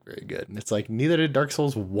not look very good. And it's like, neither did Dark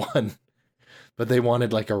Souls 1. But they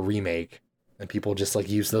wanted like a remake. And people just like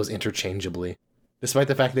use those interchangeably, despite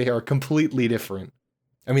the fact they are completely different.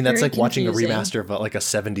 I mean, that's Very like watching a confusing. remaster of like a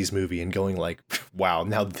 70s movie and going like, wow,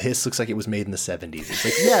 now this looks like it was made in the 70s. It's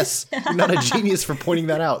like, yes, you're not a genius for pointing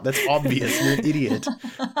that out. That's obvious. You're an idiot.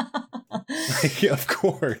 Like, of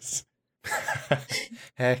course.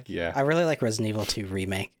 Heck yeah. I really like Resident Evil 2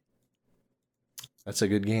 Remake. That's a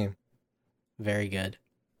good game. Very good.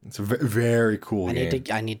 It's a very cool game.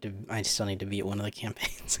 I still need to beat one of the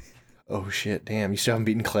campaigns. Oh shit, damn. You still haven't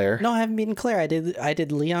beaten Claire? No, I haven't beaten Claire. I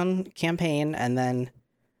did Leon campaign, and then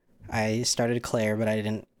I started Claire, but I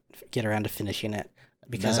didn't get around to finishing it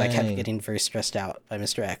because I kept getting very stressed out by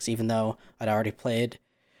Mr. X, even though I'd already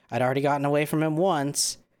gotten away from him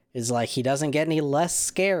once. It's like he doesn't get any less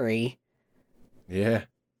scary. Yeah.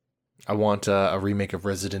 I want a remake of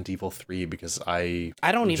Resident Evil 3 because I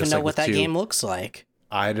don't even know like what that 2, game looks like.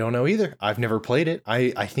 I don't know either. I've never played it.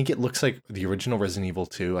 I think it looks like the original Resident Evil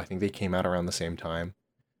 2. I think they came out around the same time.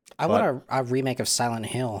 I want a remake of Silent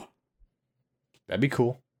Hill. That'd be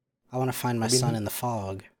cool. I want to find my son in the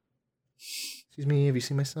fog. Excuse me, have you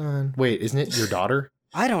seen my son? Wait, isn't it your daughter?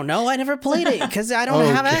 I don't know. I never played it because I don't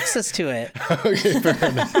have access to it. Okay, fair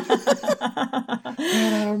enough.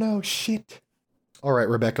 Man, I don't know. Shit. All right,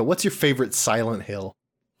 Rebecca, what's your favorite Silent Hill?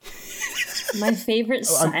 My favorite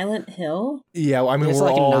Silent Hill? Yeah, I mean, There's we're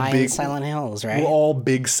like all 9 big Silent Hills, right? We're all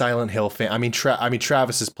big Silent Hill fans. I mean,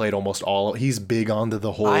 Travis has played almost all. He's big onto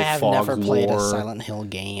the whole I have fog never played a lore. Silent Hill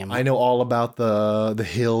game. I know all about the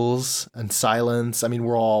hills and silence. I mean,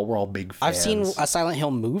 we're all big fans. I've seen a Silent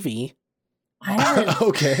Hill movie. I haven't.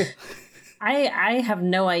 Okay. I have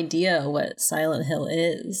no idea what Silent Hill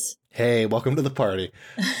is. Hey, welcome to the party.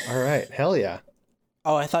 All right, hell yeah.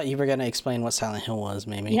 Oh, I thought you were going to explain what Silent Hill was,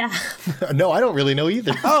 maybe. Yeah. No, I don't really know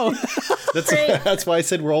either. Oh, That's why I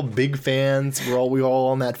said we're all big fans. We're all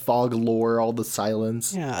on that fog lore, all the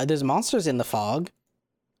silence. yeah. There's monsters in the fog.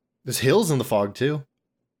 There's hills in the fog too.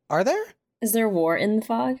 Are there? Is there war in the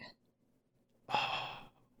fog?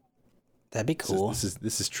 That'd be cool.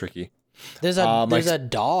 This is tricky. There's a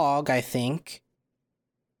dog, I think.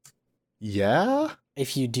 Yeah.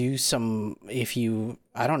 If you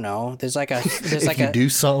I don't know. There's like a do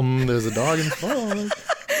something, there's a dog in front.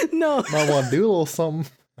 No. Might want to do a little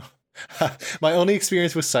something. My only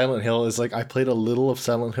experience with Silent Hill is like I played a little of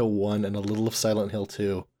Silent Hill 1 and a little of Silent Hill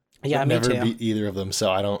 2. Yeah, me never too. beat either of them, so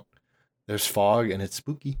I don't. There's fog and it's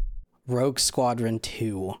spooky. Rogue Squadron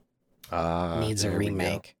 2 needs a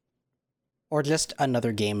remake, or just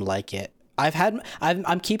another game like it.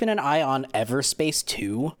 I'm keeping an eye on Everspace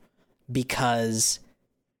 2 because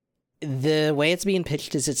the way it's being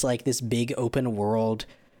pitched is it's like this big open world,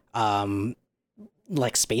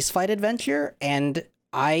 like spaceflight adventure, and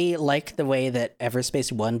I like the way that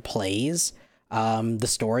Everspace 1 plays. The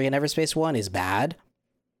story in Everspace 1 is bad.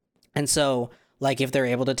 And so, like, if they're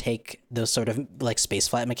able to take those sort of, like,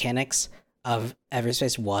 spaceflight mechanics of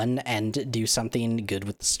Everspace 1 and do something good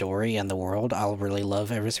with the story and the world, I'll really love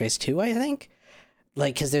Everspace 2, I think.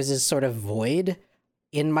 Like, because there's this sort of void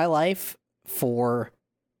in my life for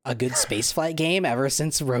a good spaceflight game ever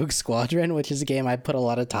since Rogue Squadron, which is a game I put a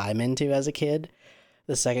lot of time into as a kid.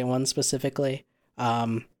 The second one specifically. I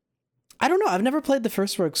don't know. I've never played the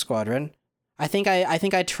first Rogue Squadron. I think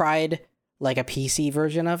I tried like a PC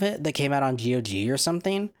version of it that came out on GOG or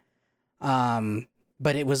something.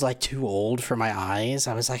 But it was like too old for my eyes.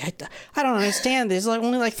 I was like, I don't understand. There's like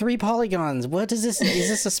only like 3 polygons. What is this? Is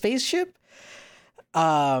this a spaceship?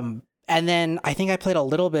 And then I think I played a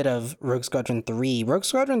little bit of Rogue Squadron 3. Rogue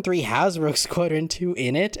Squadron 3 has Rogue Squadron 2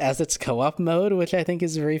 in it as its co-op mode, which I think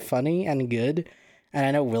is very funny and good. And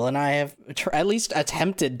I know Will and I have at least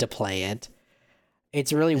attempted to play it.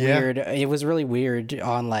 It's really weird. It was really weird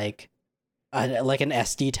on like an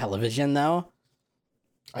SD television, though.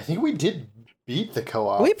 I think we did beat the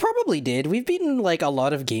co-op. We probably did. We've beaten like a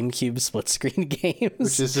lot of GameCube split screen games,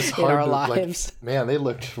 which is just in hard our to, lives. Like, man, they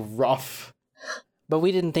looked rough. But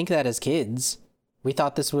we didn't think that as kids. We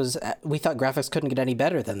thought graphics couldn't get any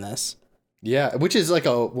better than this. Yeah, which is like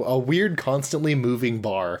a weird, constantly moving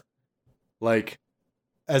bar. Like,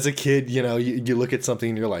 as a kid, you know, you look at something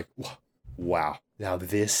and you're like, wow, now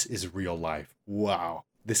this is real life. Wow,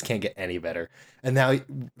 this can't get any better. And now,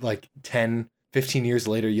 like 10, 15 years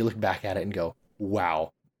later, you look back at it and go,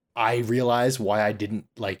 wow, I realize why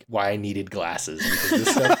I needed glasses, because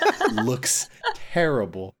this stuff looks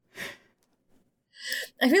terrible.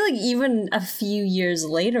 I feel like even a few years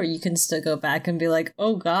later, you can still go back and be like,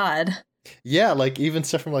 oh God. Yeah, like even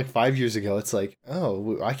stuff from like 5 years ago, it's like,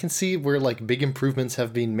 oh, I can see where like big improvements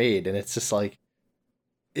have been made. And it's just like,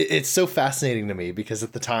 it's so fascinating to me because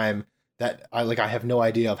at the time that I have no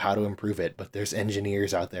idea of how to improve it, but there's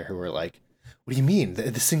engineers out there who are like, what do you mean?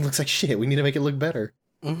 This thing looks like shit. We need to make it look better.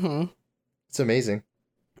 Mm-hmm. It's amazing.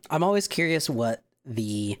 I'm always curious what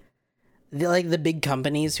the big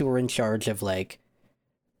companies who were in charge of like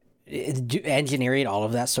engineering all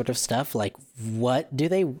of that sort of stuff, like what do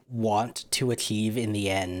they want to achieve in the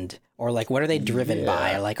end, or like what are they driven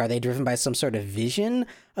by? Like, are they driven by some sort of vision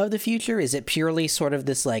of the future? Is it purely sort of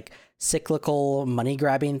this like cyclical money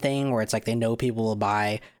grabbing thing where it's like they know people will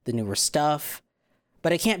buy the newer stuff,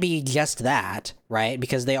 but it can't be just that, right?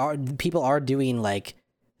 Because people are doing like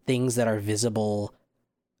things that are visible.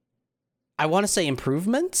 I want to say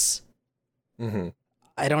improvements. Mm-hmm.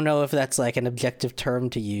 I don't know if that's like an objective term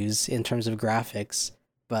to use in terms of graphics,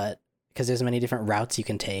 but because there's many different routes you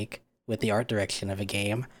can take with the art direction of a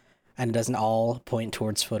game, and it doesn't all point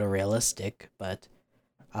towards photorealistic. But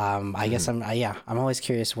I guess I'm always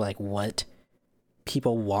curious like what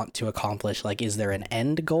people want to accomplish. Like, is there an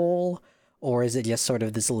end goal, or is it just sort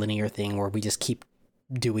of this linear thing where we just keep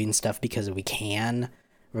doing stuff because we can,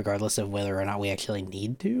 regardless of whether or not we actually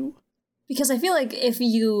need to? Because I feel like if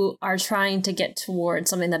you are trying to get towards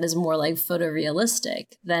something that is more like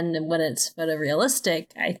photorealistic, then when it's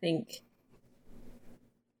photorealistic, I think...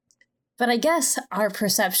 But I guess our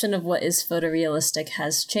perception of what is photorealistic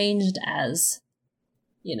has changed as,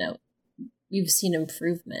 you know, you've seen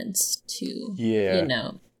improvements to, you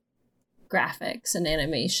know, graphics and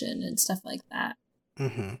animation and stuff like that.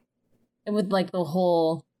 Mm-hmm. And with like the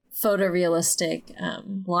whole photorealistic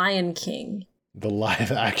Lion King... The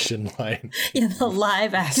live action lion. Yeah, the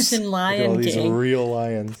live action Lion all these King. real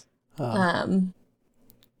lions. Or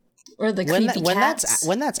the creepy cats.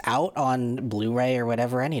 When that's out on Blu-ray or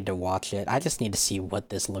whatever, I need to watch it. I just need to see what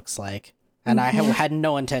this looks like. And I had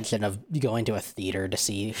no intention of going to a theater to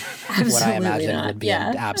see what I imagine would be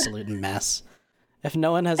an absolute mess. If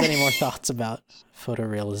no one has any more thoughts about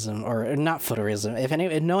photorealism, or not photorealism,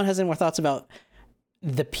 if no one has any more thoughts about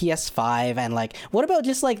the PS5 and like, what about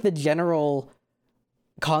just like the general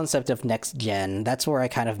concept of next gen. That's where I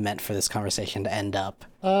kind of meant for this conversation to end up.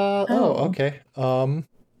 Okay.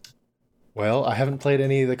 Well, I haven't played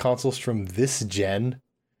any of the consoles from this gen.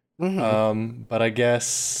 But I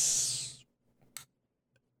guess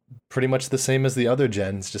pretty much the same as the other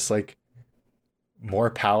gens, just like more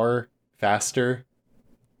power, faster.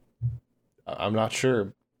 I'm not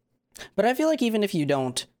sure. But I feel like even if you're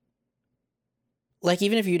like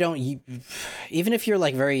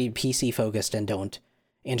very PC focused and don't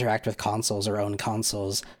interact with consoles or own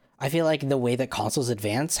consoles, I feel like the way that consoles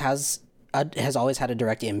advance has always had a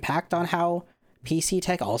direct impact on how PC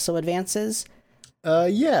tech also advances.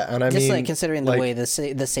 Yeah, and I mean, just like considering the way the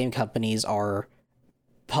same companies are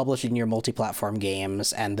publishing your multi-platform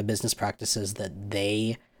games and the business practices that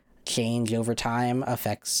they change over time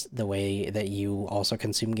affects the way that you also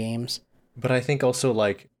consume games. But I think also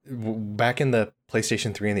like back in the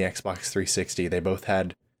PlayStation 3 and the Xbox 360, they both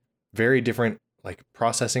had very different like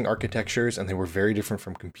processing architectures, and they were very different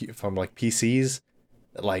from like PCs.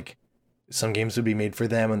 Like some games would be made for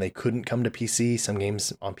them and they couldn't come to PC. Some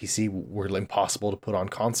games on PC were impossible to put on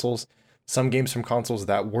consoles. Some games from consoles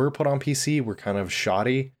that were put on PC were kind of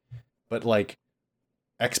shoddy. But like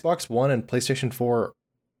Xbox One and PlayStation 4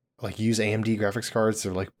 like use AMD graphics cards.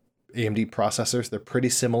 They're like AMD processors. They're pretty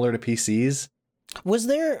similar to PCs. Was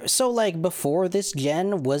there, so like before this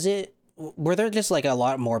gen, were there just like a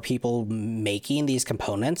lot more people making these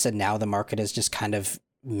components and now the market is just kind of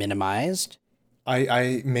minimized?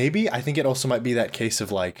 I think it also might be that case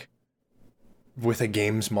of like with a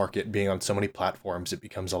games market being on so many platforms, it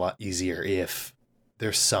becomes a lot easier if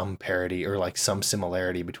there's some parity or like some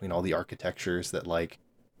similarity between all the architectures that like,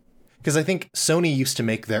 because I think Sony used to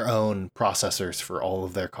make their own processors for all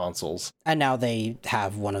of their consoles. And now they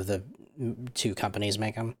have one of the two companies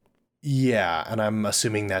make them. Yeah, and I'm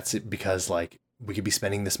assuming that's it because like we could be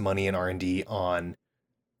spending this money in R&D on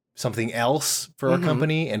something else for our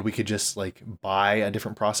company, and we could just like buy a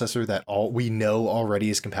different processor that all we know already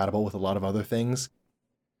is compatible with a lot of other things.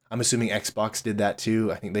 I'm assuming Xbox did that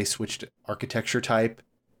too. I think they switched architecture type.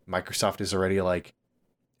 Microsoft is already like,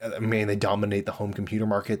 I mean, they dominate the home computer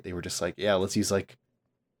market. They were just like, yeah, let's use like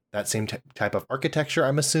that same type of architecture,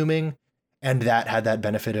 I'm assuming. And that had that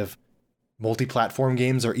benefit of multi-platform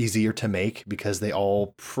games are easier to make because they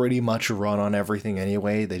all pretty much run on everything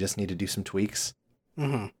anyway. They just need to do some tweaks.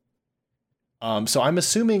 So I'm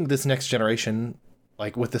assuming this next generation,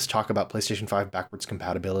 like with this talk about PlayStation 5 backwards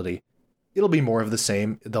compatibility, it'll be more of the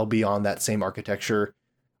same. They'll be on that same architecture.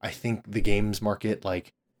 I think the games market,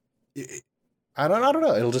 like, I don't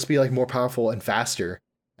know. It'll just be like more powerful and faster.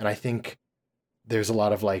 And I think there's a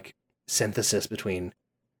lot of like synthesis between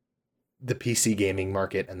the PC gaming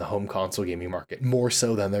market and the home console gaming market, more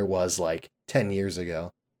so than there was like 10 years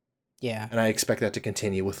ago. Yeah. And I expect that to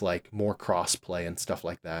continue with like more cross play and stuff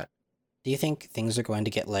like that. Do you think things are going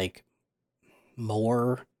to get like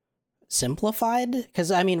more simplified?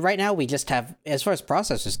 Because I mean, right now we just have, as far as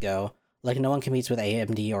processors go, like no one competes with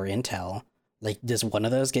AMD or Intel. Like, does one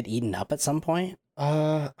of those get eaten up at some point?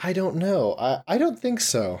 I don't know. I don't think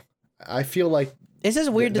so. I feel like it's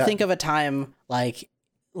just weird to think of a time like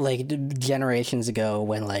generations ago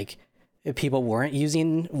when like people weren't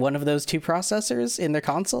using one of those two processors in their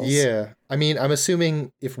consoles. Yeah. I mean, I'm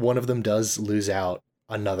assuming if one of them does lose out,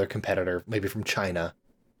 another competitor, maybe from China,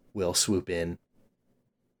 will swoop in.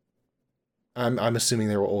 I'm assuming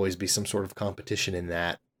there will always be some sort of competition in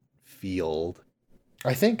that field.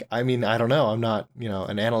 I think. I mean, I don't know. I'm not,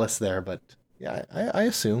 an analyst there, but yeah, I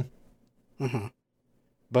assume.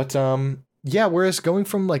 But yeah, whereas going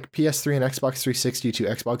from like PS3 and Xbox 360 to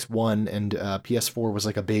Xbox One and PS4 was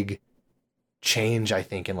like a big change, I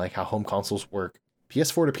think, in like how home consoles work.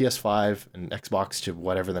 PS4 to PS5 and Xbox to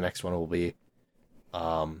whatever the next one will be.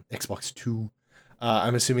 Xbox 2.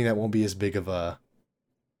 I'm assuming that won't be as big of a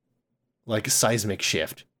like seismic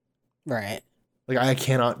shift. Right. Like I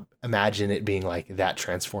cannot imagine it being like that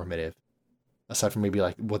transformative. Aside from maybe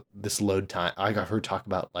like what this load time, I got heard talk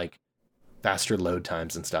about like faster load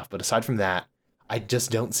times and stuff. But aside from that, I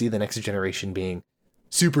just don't see the next generation being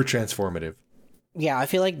super transformative. Yeah, I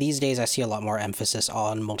feel like these days I see a lot more emphasis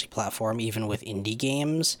on multi-platform, even with indie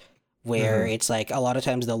games, where it's like a lot of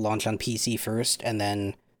times they'll launch on PC first, and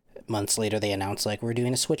then months later they announce like we're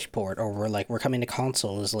doing a Switch port, or we're coming to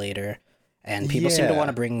consoles later. And people seem to want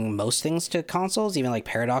to bring most things to consoles. Even like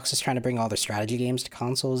Paradox is trying to bring all their strategy games to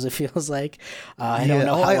consoles, it feels like. I don't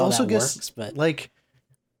know how I also guess, works, but like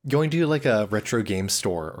going to like a retro game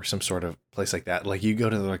store or some sort of place like that, like you go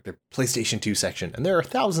to like the PlayStation 2 section and there are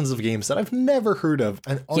thousands of games that I've never heard of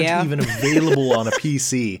and aren't even available on a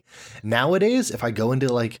PC. Nowadays, if I go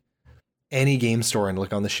into like any game store and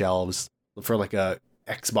look on the shelves for like a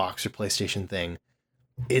Xbox or PlayStation thing.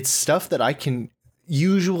 It's stuff that I can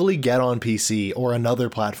usually get on PC or another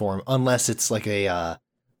platform, unless it's like a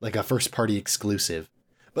first party exclusive.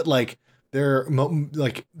 But like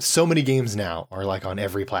like so many games now are like on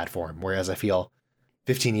every platform, whereas I feel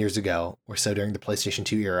 15 years ago or so during the PlayStation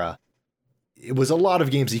 2 era, it was a lot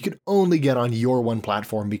of games you could only get on your one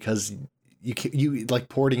platform because you like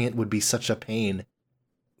porting it would be such a pain.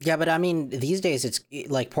 Yeah, but I mean, these days it's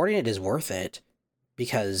like porting it is worth it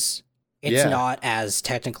because it's not as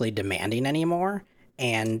technically demanding anymore,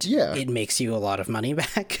 and it makes you a lot of money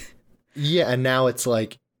back. Yeah, and now it's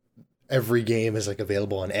like every game is like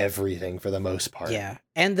available on everything for the most part. Yeah,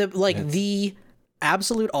 and the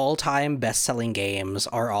absolute all-time best-selling games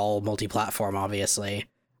are all multi-platform, obviously.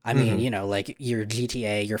 I mean, you know, like your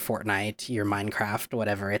GTA, your Fortnite, your Minecraft,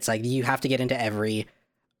 whatever. It's like you have to get into every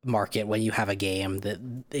market when you have a game that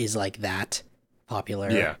is like that popular.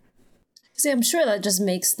 Yeah. See, I'm sure that just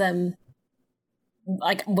makes them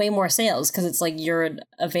like way more sales because it's like you're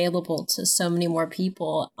available to so many more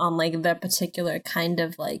people on like their particular kind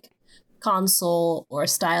of like console or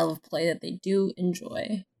style of play that they do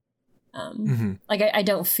enjoy. Like I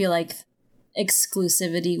don't feel like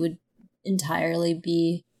exclusivity would entirely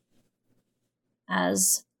be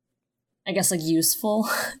as, I guess, like useful.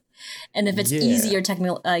 And if it's easier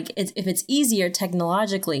if it's easier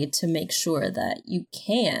technologically to make sure that you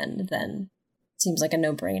can, then it seems like a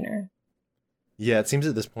no-brainer. Yeah, it seems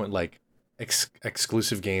at this point like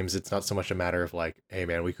exclusive games, it's not so much a matter of like, hey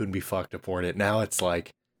man, we couldn't be fucked to port it. Now it's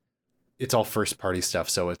like it's all first party stuff,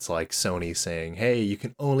 so it's like Sony saying, hey, you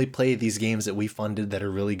can only play these games that we funded that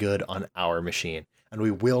are really good on our machine, and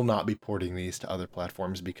we will not be porting these to other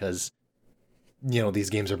platforms because, you know,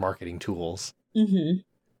 these games are marketing tools.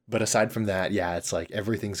 But aside from that, yeah, it's like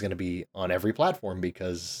everything's going to be on every platform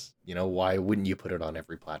because, you know, why wouldn't you put it on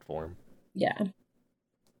every platform? Yeah.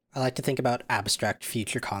 I like to think about abstract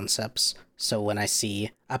future concepts. So when I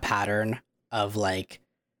see a pattern of like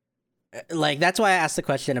that's why I asked the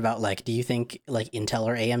question about like, do you think like Intel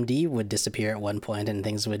or AMD would disappear at one point and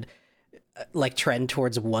things would like trend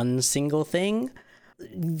towards one single thing?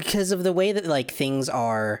 Because of the way that like things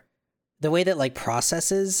are, the way that like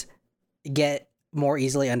processes get more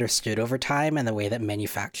easily understood over time and the way that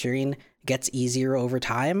manufacturing gets easier over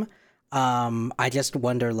time. I just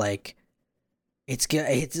wonder like, it's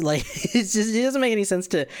like it doesn't make any sense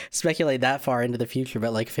to speculate that far into the future,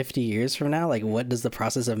 but like 50 years from now, like what does the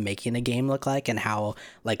process of making a game look like and how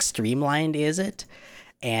like streamlined is it?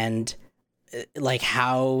 And like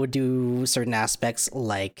how do certain aspects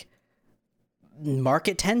like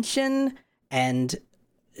market tension and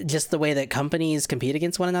just the way that companies compete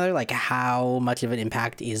against one another, like how much of an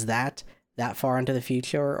impact is that far into the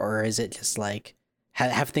future? Or is it just like,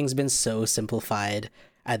 have things been so simplified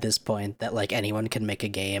at this point that like anyone can make a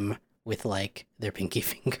game with like their pinky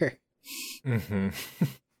finger?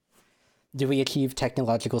 Do we achieve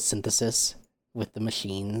technological synthesis with the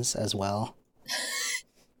machines as well?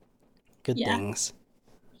 Good things.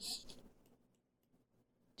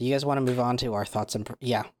 Do you guys want to move on to our thoughts and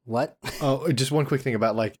what? Oh, just one quick thing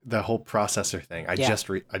about like the whole processor thing. I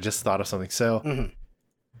just thought of something. So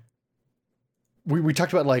we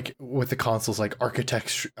talked about like with the consoles, like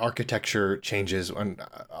architecture changes, and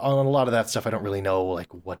on a lot of that stuff I don't really know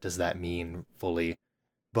like what does that mean fully.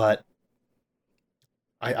 But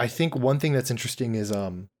I think one thing that's interesting is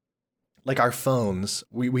like our phones,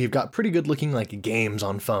 we've got pretty good looking like games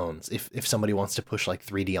on phones if somebody wants to push like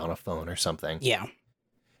 3D on a phone or something. Yeah.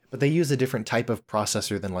 But they use a different type of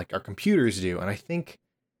processor than like our computers do. And I think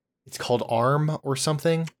it's called ARM or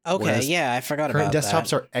something. Okay, yeah, I forgot about that. Current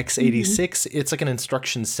desktops are x86. It's like an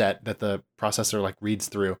instruction set that the processor like reads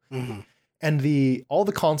through. And all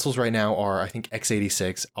the consoles right now are, I think,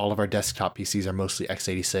 x86. All of our desktop PCs are mostly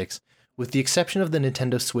x86, with the exception of the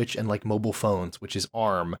Nintendo Switch and like mobile phones, which is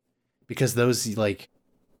ARM, because those like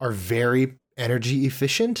are very energy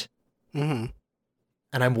efficient. And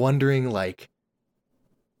I'm wondering like,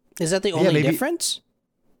 is that the only difference?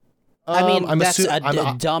 I mean, that's a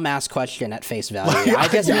dumbass question at face value. I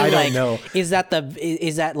just mean, I don't know. Is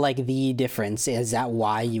that like the difference? Is that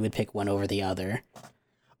why you would pick one over the other?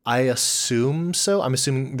 I assume so. I'm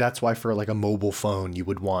assuming that's why for like a mobile phone you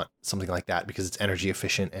would want something like that because it's energy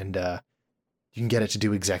efficient and you can get it to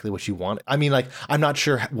do exactly what you want. I mean, like I'm not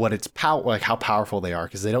sure what its like how powerful they are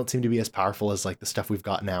because they don't seem to be as powerful as like the stuff we've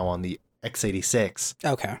got now on the x86.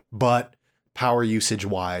 Okay, but power usage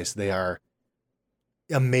wise, they are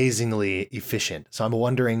amazingly efficient. So I'm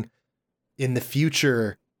wondering in the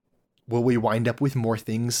future, will we wind up with more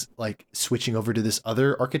things like switching over to this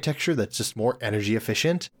other architecture that's just more energy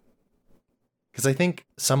efficient? Because I think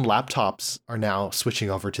some laptops are now switching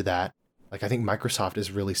over to that. Like, I think Microsoft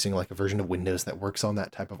is releasing like a version of Windows that works on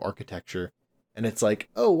that type of architecture. And it's like,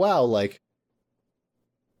 oh, wow, like,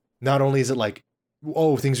 not only is it like,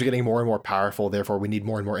 oh, things are getting more and more powerful, therefore we need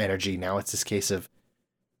more and more energy. Now it's this case of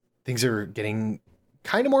things are getting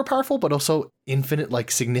kind of more powerful, but also infinite,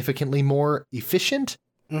 like significantly more efficient.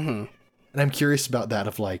 Mm-hmm. And I'm curious about that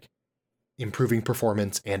of like improving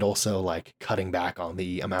performance and also like cutting back on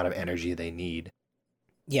the amount of energy they need.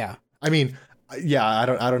 Yeah. I mean, yeah, I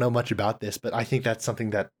don't know much about this, but I think that's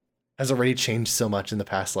something that has already changed so much in the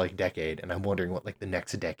past like decade. And I'm wondering what like the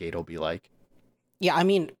next decade will be like. Yeah. I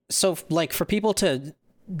mean, so like for people to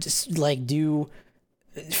just like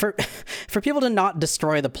for people to not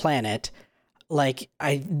destroy the planet, like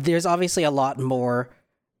there's obviously a lot more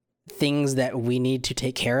things that we need to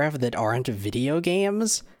take care of that aren't video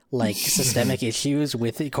games, like systemic issues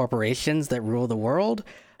with corporations that rule the world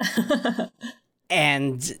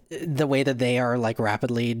and the way that they are like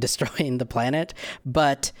rapidly destroying the planet.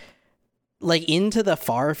 But like into the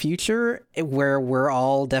far future where we're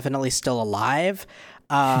all definitely still alive,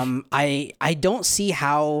 I don't see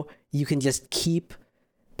how you can just keep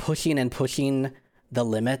pushing and pushing the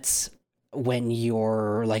limits when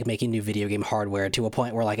you're like making new video game hardware to a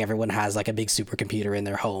point where like everyone has like a big supercomputer in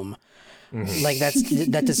their home. Mm-hmm. Like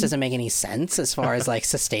that just doesn't make any sense as far as like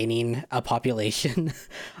sustaining a population.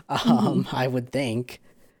 I would think,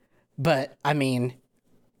 but I mean,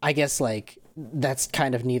 I guess like that's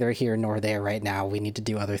kind of neither here nor there right now. We need to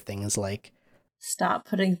do other things like stop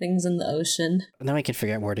putting things in the ocean. And then we can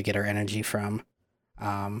figure out where to get our energy from.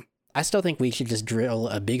 I still think we should just drill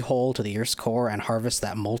a big hole to the Earth's core and harvest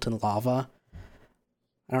that molten lava.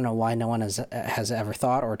 I don't know why no one has ever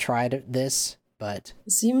thought or tried this, but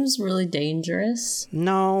it seems really dangerous.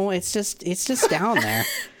 No, it's just down there.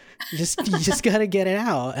 You just gotta get it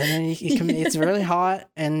out, and then it's really hot,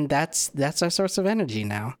 and that's our source of energy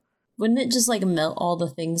now. Wouldn't it just like melt all the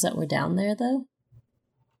things that were down there though?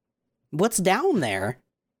 What's down there?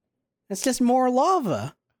 It's just more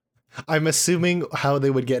lava. I'm assuming how they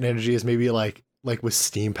would get energy is maybe like with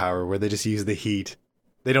steam power, where they just use the heat.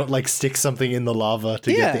 They don't like stick something in the lava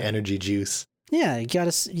to get the energy juice. Yeah, you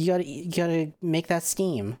gotta make that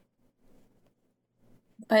steam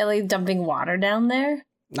by like dumping water down there.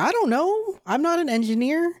 I don't know. I'm not an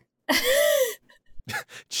engineer.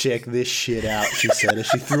 Check this shit out, she said as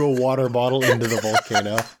she threw a water bottle into the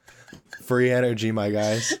volcano. Free energy, my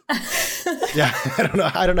guys. Yeah, I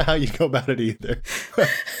don't know how you go about it either.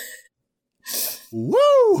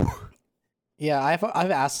 Woo! Yeah,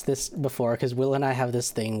 I've asked this before because Will and I have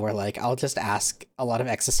this thing where like I'll just ask a lot of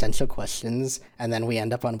existential questions and then we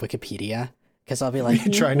end up on Wikipedia because I'll be like,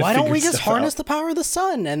 why don't we just harness the power of the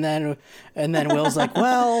sun? And then Will's like,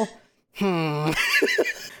 well,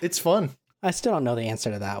 It's fun. I still don't know the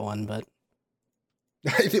answer to that one, but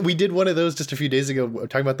we did one of those just a few days ago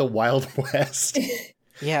talking about the Wild West.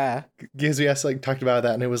 Yeah. Because we talked about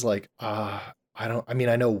that and it was like, I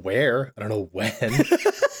know where, I don't know when.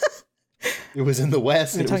 It was in the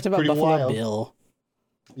West. We talked about Buffalo wild. Bill.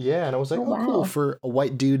 Yeah, and I was like, cool, for a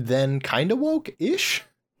white dude then kind of woke-ish.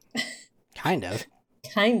 Kind of.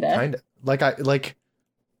 Like,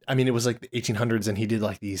 it was like the 1800s and he did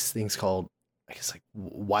like these things called, I guess, like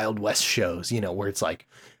Wild West shows, where it's like,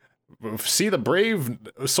 see the brave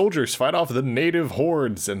soldiers fight off the native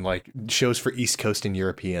hordes and like shows for East Coast and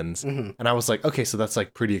Europeans. Mm-hmm. And I was like, okay, so that's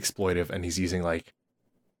like pretty exploitive. And he's using like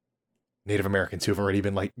Native Americans who have already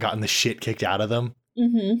been like gotten the shit kicked out of them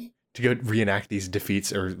to go reenact these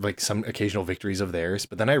defeats or like some occasional victories of theirs.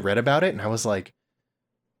 But then I read about it and I was like,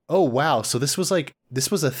 oh, wow. So this was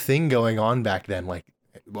a thing going on back then. Like,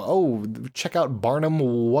 oh, check out Barnum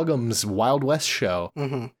Wugham's Wild West show.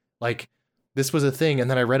 Mm-hmm. Like, this was a thing.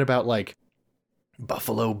 And then I read about like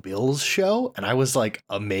Buffalo Bill's show. And I was like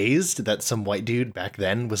amazed that some white dude back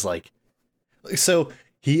then was like, so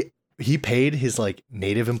he paid his like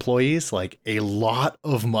native employees like a lot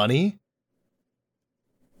of money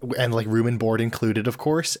and like room and board included, of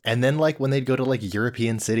course. And then like when they'd go to like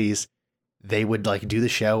European cities, they would like do the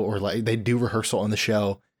show or like they'd do rehearsal on the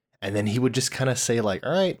show. And then he would just kind of say like,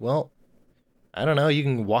 all right, well, I don't know. You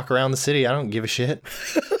can walk around the city. I don't give a shit.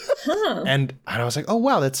 And I was like, oh,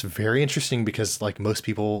 wow, that's very interesting because like most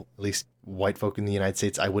people, at least white folk in the United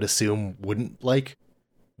States, I would assume wouldn't like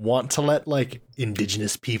want to let like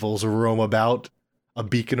indigenous peoples roam about a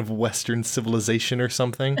beacon of Western civilization or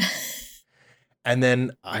something. And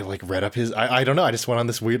then I like read up I don't know. I just went on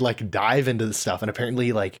this weird like dive into the stuff. And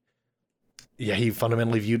apparently like, yeah, he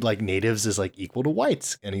fundamentally viewed like natives as like equal to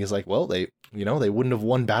whites. And he was like, well, they wouldn't have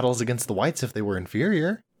won battles against the whites if they were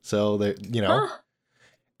inferior. So they,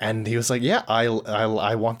 And he was like, yeah, I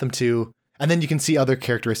want them to. And then you can see other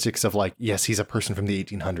characteristics of like, yes, he's a person from the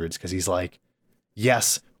 1800s because he's like,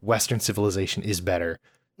 yes, Western civilization is better.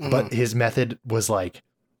 But his method was like,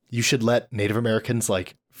 you should let Native Americans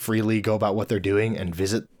like freely go about what they're doing and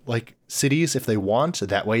visit like cities if they want.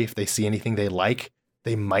 That way, if they see anything they like,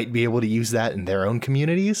 they might be able to use that in their own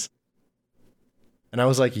communities. And I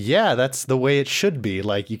was like, yeah, that's the way it should be.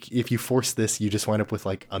 Like, if you force this, you just wind up with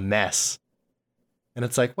like a mess. And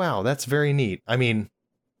it's like, wow, that's very neat. I mean,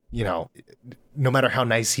 you know, no matter how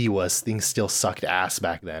nice he was, things still sucked ass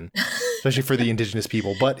back then, especially for the indigenous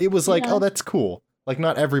people. But it was like, oh, that's cool. Like,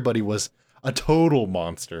 not everybody was a total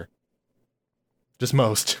monster. Just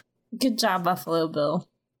most. Good job, Buffalo Bill.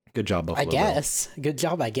 Good job, Buffalo Bill. I guess. Good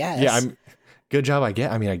job, I guess. Yeah, good job, I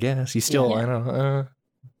guess. I mean, I guess. He's still, I don't know.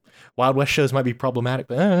 Wild West shows might be problematic,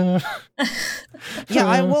 but... Yeah,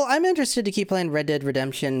 I'm interested to keep playing Red Dead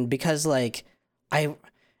Redemption because, like,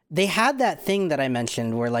 they had that thing that I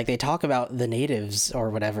mentioned where, like, they talk about the natives or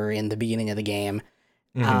whatever in the beginning of the game.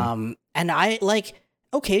 And I, like,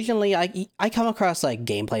 occasionally I come across, like,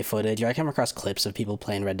 gameplay footage or I come across clips of people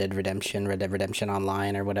playing Red Dead Redemption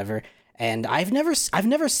Online or whatever. And I've never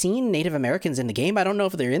seen Native Americans in the game. I don't know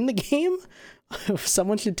if they're in the game.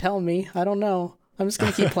 Someone should tell me. I don't know. I'm just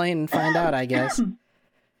going to keep playing and find out, I guess.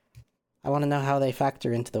 I want to know how they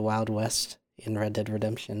factor into the Wild West in Red Dead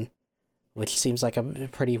Redemption, which seems like a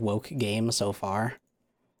pretty woke game so far.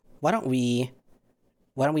 Why don't we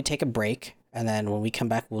take a break, and then when we come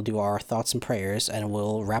back, we'll do our thoughts and prayers, and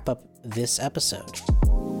we'll wrap up this episode.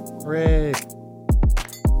 Hooray!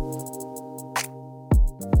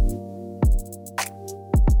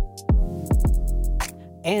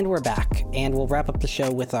 And we're back, and we'll wrap up the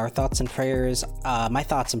show with our thoughts and prayers. My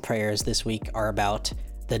thoughts and prayers this week are about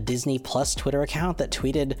the Disney Plus Twitter account that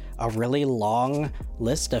tweeted a really long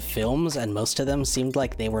list of films, and most of them seemed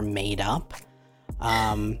like they were made up.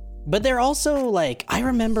 But they're also, like, I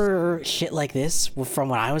remember shit like this from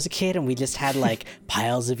when I was a kid, and we just had, like,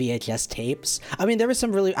 piles of VHS tapes. I mean, there was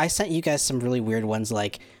I sent you guys some really weird ones,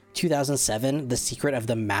 like 2007, The Secret of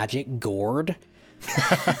the Magic Gourd.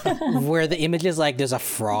 Where the image is like there's a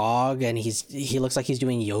frog and he looks like he's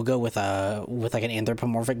doing yoga with like an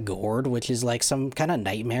anthropomorphic gourd, which is like some kind of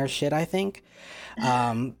nightmare shit, I think.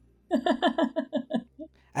 And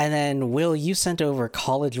then Will, you sent over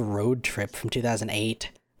College Road Trip from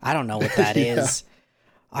 2008. I don't know what that is.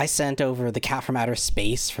 I sent over The Cat from Outer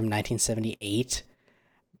Space from 1978.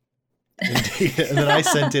 Indeed. And then I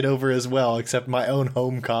sent it over as well, except my own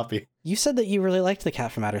home copy. You said that you really liked The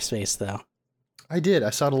Cat from Outer Space, though. I did. I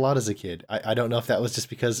saw it a lot as a kid. I don't know if that was just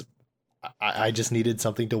because I just needed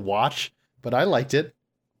something to watch, but I liked it.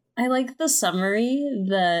 I like the summary,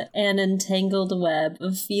 an entangled web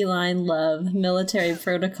of feline love, military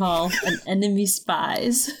protocol, and enemy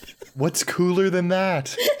spies. What's cooler than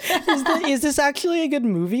that? Is this actually a good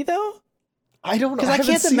movie, though? I don't know. Because I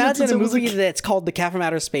can't imagine a movie that's called The Cat from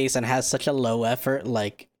Outer Space and has such a low effort,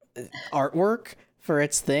 like, artwork for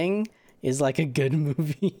its thing is like a good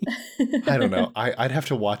movie. I don't know. I'd have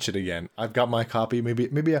to watch it again. I've got my copy.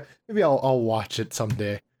 Maybe I'll watch it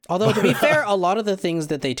someday. Although to be fair, a lot of the things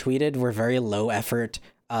that they tweeted were very low effort,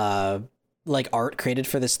 like art created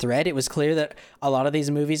for this thread. It was clear that a lot of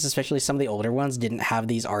these movies, especially some of the older ones, didn't have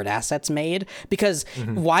these art assets made because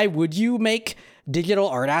why would you make digital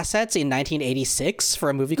art assets in 1986 for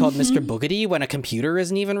a movie called Mr. Boogedy when a computer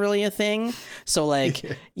isn't even really a thing? So like,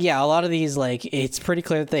 yeah, a lot of these, like, it's pretty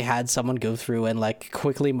clear that they had someone go through and like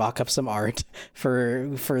quickly mock up some art for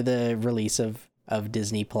the release of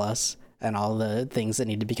Disney Plus and all the things that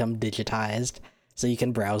need to become digitized so you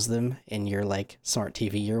can browse them in your like smart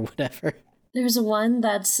TV or whatever. There's one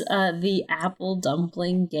that's the Apple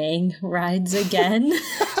Dumpling Gang rides again.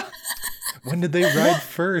 When did they ride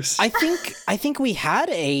first? I think we had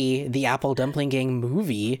the Apple Dumpling Gang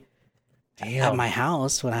movie at my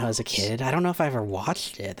house when I was a kid. I don't know if I ever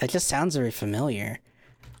watched it. That just sounds very familiar.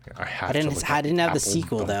 I didn't have the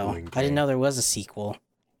sequel though. I didn't know there was a sequel.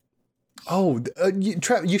 Oh,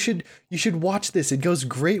 you should watch this. It goes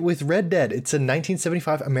great with Red Dead. It's a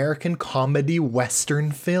 1975 American comedy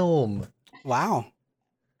western film. Wow.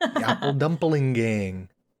 The Apple Dumpling Gang.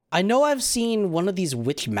 I know I've seen one of these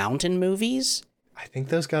Witch Mountain movies. I think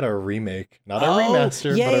those got a remake. Not a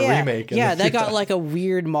remaster, but a remake. Yeah, they got like a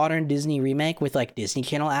weird modern Disney remake with like Disney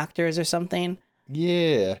Channel actors or something.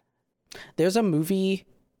 Yeah. There's a movie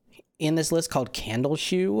in this list called Candle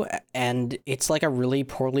Shoe, and it's like a really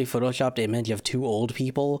poorly photoshopped image of two old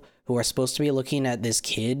people who are supposed to be looking at this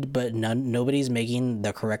kid, but nobody's making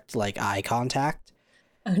the correct like eye contact.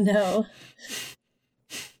 Oh no.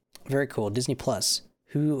 Very cool. Disney Plus.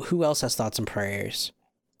 Who else has thoughts and prayers?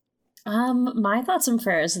 My thoughts and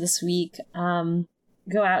prayers this week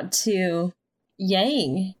go out to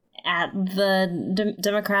Yang at the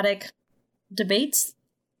Democratic debates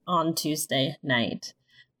on Tuesday night.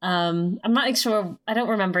 I'm not sure, I don't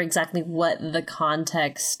remember exactly what the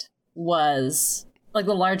context was, like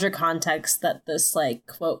the larger context that this like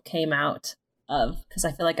quote came out of, because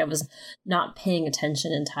I feel like I was not paying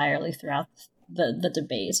attention entirely throughout the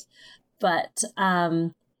debate. But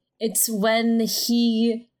it's when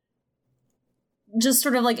he just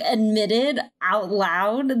sort of like admitted out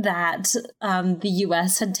loud that the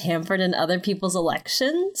US had tampered in other people's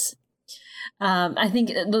elections. I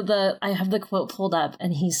think I have the quote pulled up,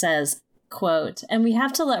 and he says, quote, "And we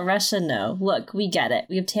have to let Russia know, look, we get it.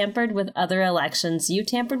 We've tampered with other elections. You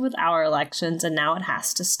tampered with our elections, and now it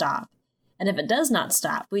has to stop. And if it does not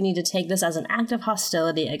stop, we need to take this as an act of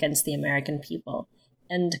hostility against the American people."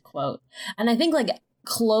 End quote. And I think like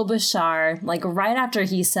Klobuchar, like right after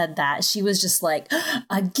he said that, she was just like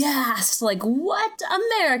aghast, like, what?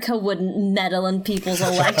 America wouldn't meddle in people's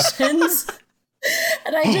elections.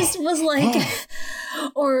 And I just was like,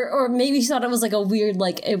 or maybe she thought it was like a weird,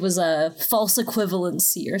 like it was a false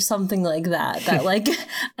equivalency or something like that. That like,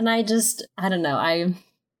 and I don't know.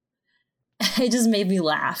 It just made me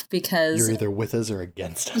laugh because you're either with us or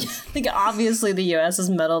against us. Like obviously the U.S. has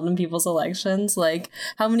meddled in people's elections. Like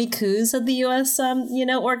how many coups had the U.S.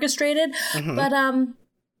 orchestrated? Mm-hmm. But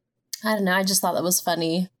I don't know. I just thought that was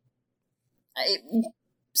funny. I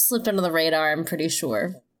slipped under the radar, I'm pretty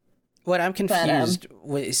sure. What I'm confused.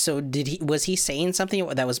 So was he saying something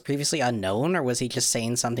that was previously unknown, or was he just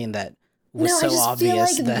saying something that was so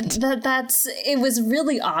obvious that's it was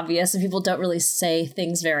really obvious, and people don't really say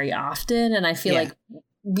things very often, and I feel like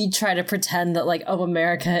we try to pretend that like, oh,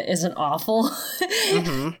 America isn't awful.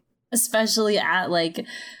 Mm-hmm. Especially at like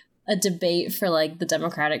a debate for like the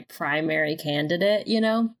Democratic primary candidate, you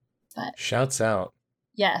know? But shouts out.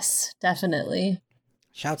 Yes, definitely.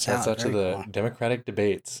 Shouts out to the Democratic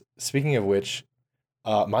debates. Speaking of which,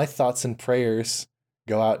 my thoughts and prayers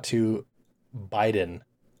go out to Biden.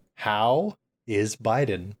 How is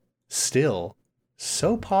Biden still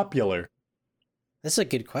so popular? That's a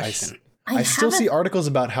good question. I still see articles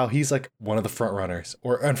about how he's like one of the front runners,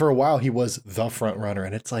 and for a while he was the front runner,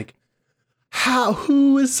 and it's like,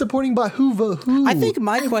 who is supporting by who? I think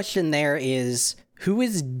my question there is, who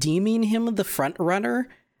is deeming him the front runner?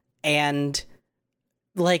 And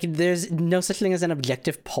like, there's no such thing as an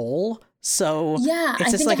objective poll. So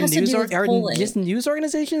it's just like just news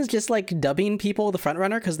organizations just like dubbing people the front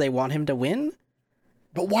runner because they want him to win.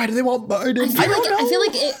 But why do they want Biden?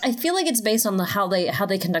 I feel like it's based on how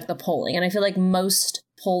they conduct the polling, and I feel like most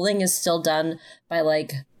polling is still done by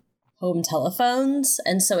like home telephones,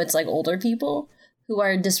 and so it's like older people who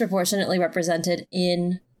are disproportionately represented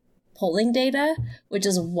in polling data, which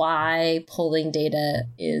is why polling data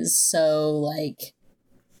is so like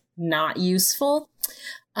not useful.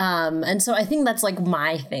 And so I think that's like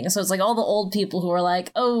my thing. So it's like all the old people who are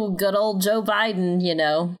like, oh, good old Joe Biden, you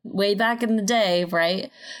know, way back in the day, right?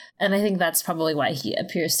 And I think that's probably why he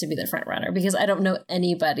appears to be the front runner, because I don't know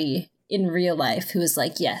anybody in real life who is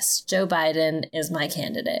like, yes, Joe Biden is my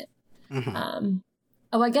candidate. Mm-hmm.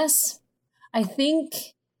 I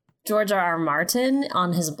think George R.R. Martin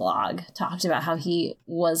on his blog talked about how he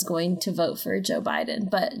was going to vote for Joe Biden,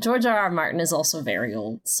 but George R.R. Martin is also very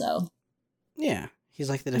old, so. Yeah. He's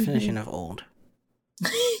like the definition of old.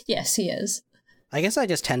 Yes, he is. I guess I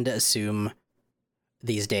just tend to assume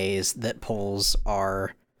these days that polls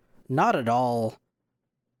are not at all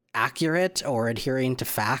accurate or adhering to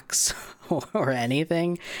facts or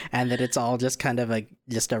anything, and that it's all just kind of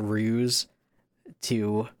just a ruse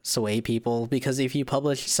to sway people. Because if you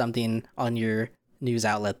publish something on your news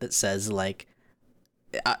outlet that says like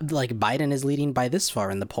Biden is leading by this far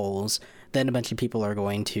in the polls, then a bunch of people are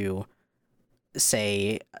going to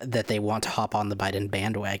say that they want to hop on the Biden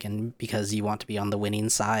bandwagon because you want to be on the winning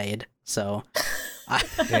side. So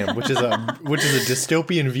damn, which is a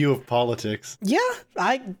dystopian view of politics. Yeah,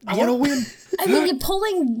 I want to win. I mean,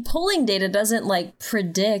 polling data doesn't like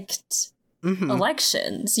predict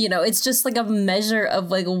elections. You know, it's just like a measure of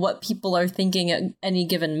like what people are thinking at any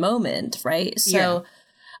given moment, right? So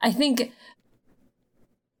I think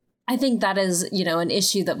that is, you know, an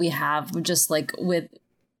issue that we have just like with,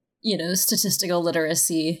 you know, statistical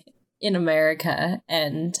literacy in America,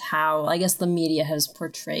 and how I guess the media has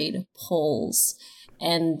portrayed polls,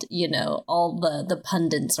 and, you know, all the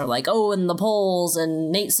pundits are like, oh, and the polls,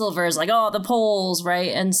 and Nate Silver is like, oh, the polls, right?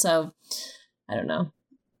 And so I don't know.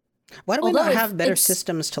 Why do we not have better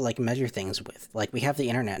systems to like measure things with? Like, we have the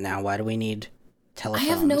internet now. Why do we need telephones?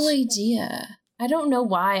 I have no idea. I don't know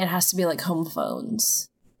why it has to be like home phones.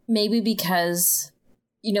 maybe because,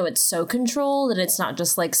 you know, it's so controlled and it's not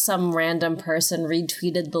just like some random person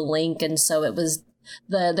retweeted the link and so it was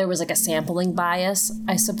there was like a sampling bias,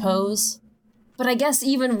 I suppose. But I guess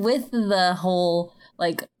even with the whole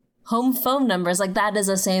like home phone numbers, like that is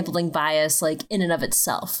a sampling bias like in and of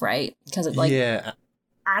itself, right? Because it like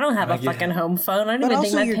I don't have a fucking home phone. I don't even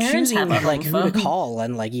think my parents have a home like phone. who to call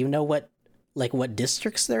and like you know what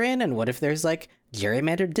districts they're in and what if there's like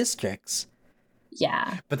gerrymandered districts.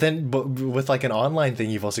 Yeah. But with like an online thing,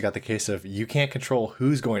 you've also got the case of you can't control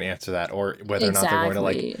who's going to answer that or whether or not they're going to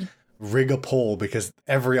like rig a poll, because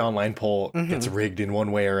every online poll gets rigged in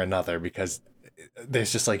one way or another, because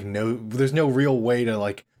there's just like there's no real way to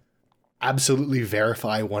like absolutely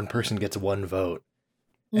verify one person gets one vote.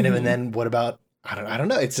 And even then, what about, I don't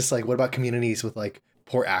know. It's just like, what about communities with like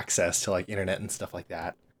poor access to like internet and stuff like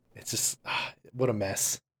that? It's just, what a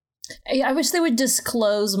mess. I wish they would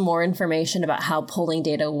disclose more information about how polling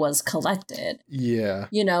data was collected. Yeah.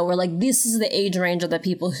 You know, we're like, this is the age range of the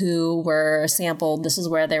people who were sampled. This is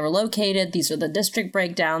where they were located. These are the district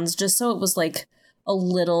breakdowns, just so it was like a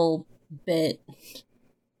little bit,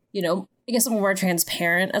 you know, I guess more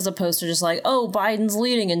transparent as opposed to just like, oh, Biden's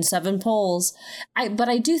leading in 7 polls. But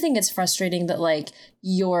I do think it's frustrating that like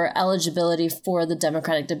your eligibility for the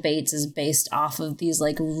Democratic debates is based off of these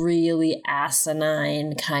like really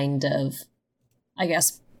asinine kind of, I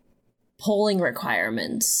guess, polling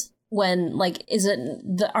requirements. When like,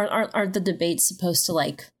 aren't the debates supposed to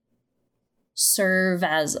like serve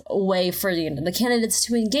as a way for the candidates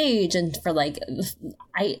to engage and for like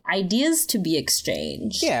ideas to be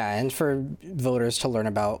exchanged? Yeah, and for voters to learn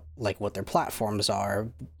about like what their platforms are.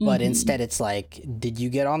 But instead it's like, did you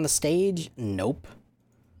get on the stage? Nope.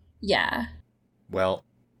 Yeah. Well,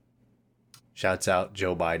 shouts out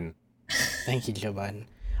Joe Biden. Thank you, Joe Biden.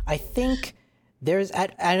 I think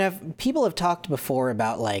people have talked before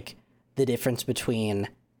about like the difference between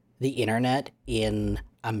the internet in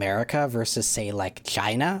America versus say like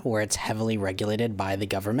China, where it's heavily regulated by the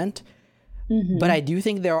government. But I do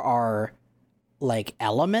think there are like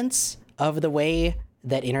elements of the way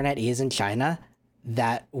that internet is in China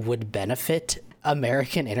that would benefit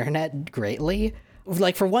American internet greatly.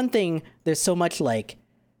 Like for one thing, there's so much like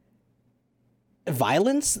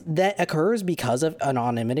violence that occurs because of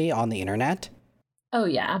anonymity on the internet. Oh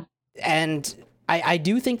yeah. And I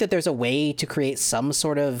do think that there's a way to create some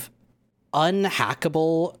sort of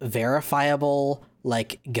unhackable, verifiable,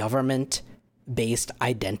 like government-based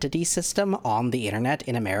identity system on the internet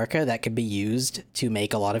in America that could be used to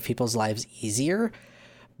make a lot of people's lives easier.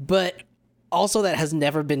 But also that has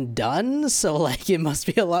never been done, so like it must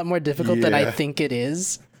be a lot more difficult than I think it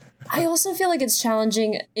is. I also feel like it's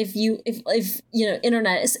challenging if you know,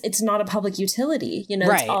 internet it's not a public utility, you know,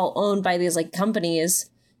 right. It's all owned by these like companies.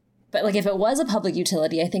 But like if it was a public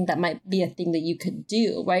utility, I think that might be a thing that you could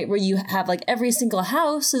do, right? Where you have like every single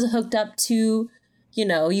house is hooked up to, you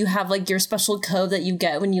know, you have like your special code that you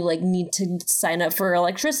get when you like need to sign up for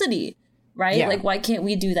electricity, right? Yeah. Like why can't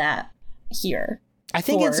we do that here? I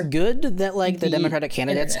think it's good that like the Democratic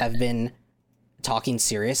candidates have been talking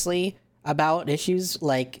seriously about issues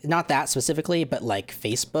like not that specifically, but like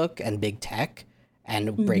Facebook and big tech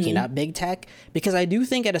and breaking up big tech, because I do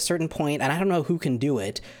think at a certain point, and I don't know who can do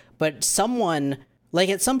it, but someone, like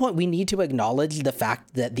at some point we need to acknowledge the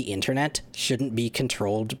fact that the internet shouldn't be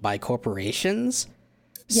controlled by corporations.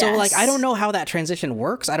 Yes. So like, I don't know how that transition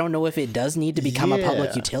works. I don't know if it does need to become a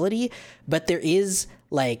public utility, but there's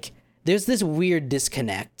this weird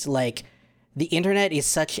disconnect. Like the internet is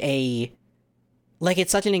such an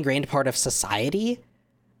ingrained part of society.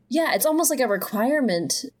 Yeah, it's almost like a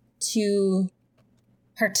requirement to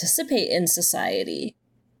participate in society,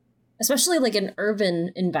 especially like in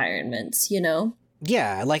urban environments, you know?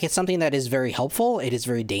 Yeah, like it's something that is very helpful. It is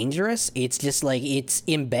very dangerous. It's just like it's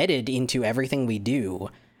embedded into everything we do,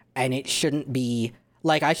 and it shouldn't be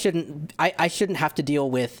like I shouldn't have to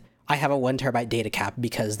deal with I have a 1 terabyte data cap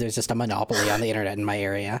because there's just a monopoly on the internet in my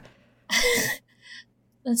area.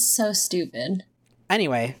 That's so stupid.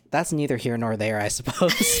 Anyway, that's neither here nor there, I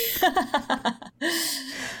suppose.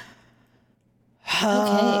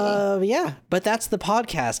 Okay. Yeah, but that's the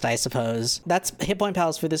podcast, I suppose. That's Hit Point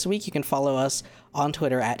Pals for this week. You can follow us on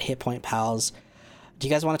Twitter at Hit Point Pals. Do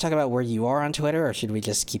you guys want to talk about where you are on Twitter, or should we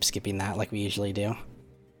just keep skipping that like we usually do?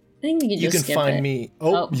 I think we can just skip find it. Me.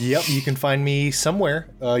 Oh, yep. You can find me somewhere.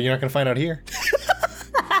 You're not going to find out here.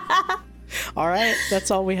 All right,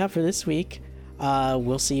 that's all we have for this week.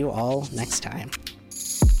 We'll see you all next time.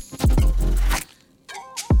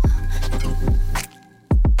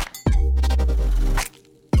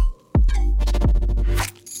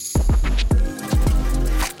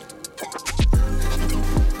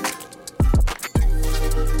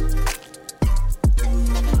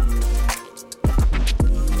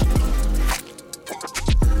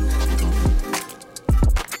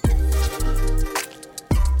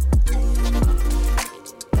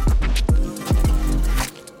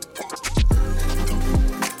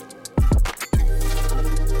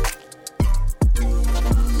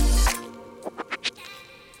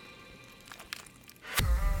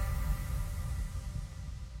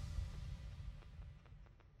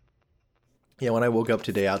 Yeah, when I woke up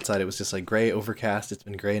today outside, it was just like gray, overcast. It's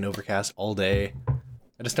been gray and overcast all day.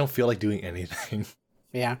 I just don't feel like doing anything.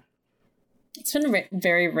 Yeah. It's been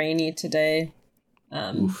very rainy today.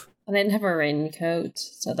 I didn't have a raincoat,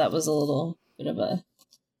 so that was a little bit of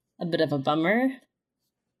a bummer.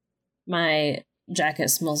 My jacket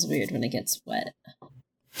smells weird when it gets wet.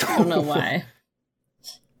 I don't know why.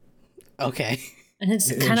 Okay. And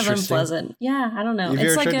it's kind of unpleasant. Yeah, I don't know. Have you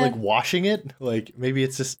it's ever like tried like washing it? Like maybe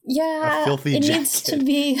it's just a filthy it jacket. needs to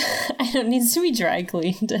be. It needs to be dry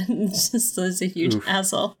cleaned, and it's just it's a huge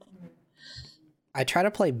hassle. I try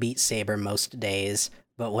to play Beat Saber most days,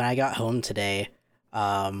 but when I got home today,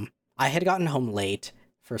 I had gotten home late,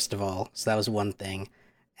 first of all, so that was one thing,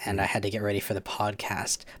 and I had to get ready for the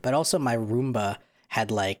podcast. But also my Roomba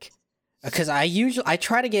had like, because I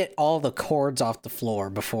try to get all the cords off the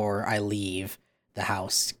floor before I leave the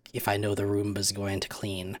house if I know the Roomba's going to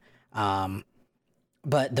clean. But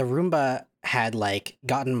the Roomba had like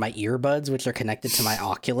gotten my earbuds, which are connected to my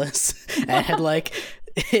Oculus, and had like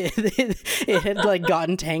it had like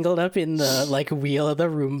gotten tangled up in the like wheel of the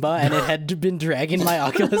Roomba, and it had been dragging my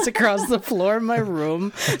Oculus across the floor of my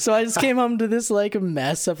room. So I just came home to this like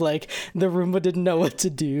mess of like the Roomba didn't know what to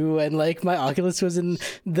do, and like my Oculus was in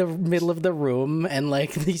the middle of the room, and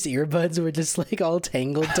like these earbuds were just like all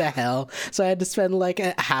tangled to hell. So I had to spend like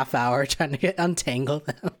a half hour trying to untangle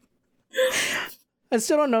them. I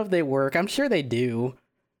still don't know if they work. I'm sure they do.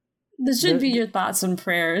 This should be your thoughts and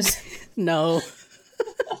prayers. No.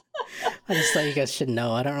 I just thought you guys should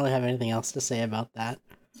know. I don't really have anything else to say about that.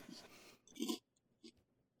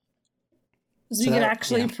 So you could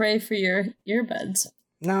actually pray for your earbuds.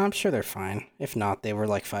 No, I'm sure they're fine. If not, they were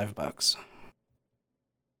like $5.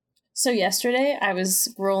 So yesterday I was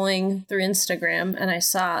scrolling through Instagram and I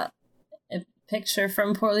saw a picture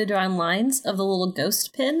from Poorly Drawn Lines of the little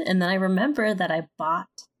ghost pin, and then I remember that I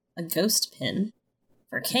bought a ghost pin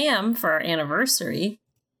for Cam for our anniversary.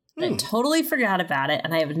 I totally forgot about it,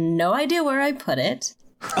 and I have no idea where I put it.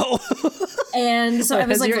 Oh, and so I was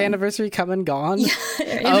has like, your anniversary come and gone? Yeah,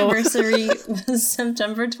 our anniversary was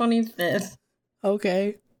September 25th.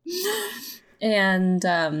 Okay. And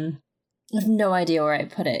I have no idea where I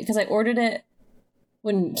put it because I ordered it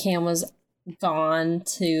when Cam was gone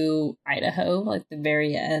to Idaho, like the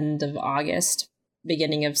very end of August,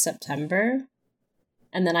 beginning of September,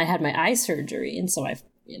 and then I had my eye surgery, and so I,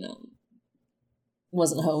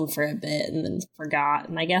 wasn't home for a bit and then forgot.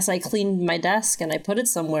 And I guess I cleaned my desk and I put it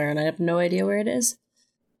somewhere and I have no idea where it is.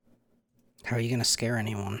 How are you going to scare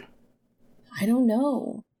anyone? I don't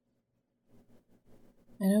know.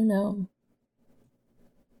 Do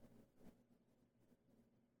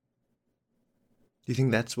you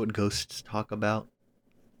think that's what ghosts talk about?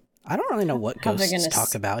 I don't really know what ghosts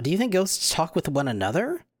talk about. Do you think ghosts talk with one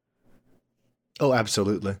another? Oh,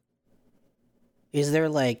 absolutely. Is there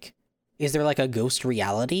like a ghost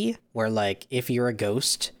reality where like if you're a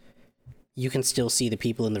ghost, you can still see the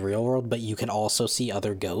people in the real world, but you can also see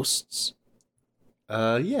other ghosts?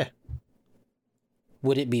 Yeah.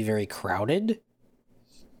 Would it be very crowded?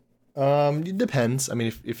 It depends. I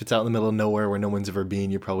mean, if it's out in the middle of nowhere where no one's ever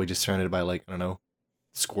been, you're probably just surrounded by like, I don't know,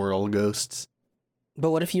 squirrel ghosts.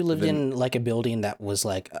 But what if you lived in like a building that was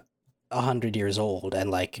like 100 years old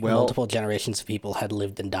and like multiple generations of people had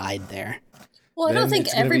lived and died there? Well, I don't think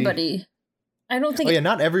everybody. I don't think. Oh yeah,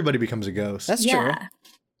 not everybody becomes a ghost. That's true.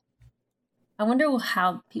 I wonder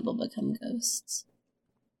how people become ghosts.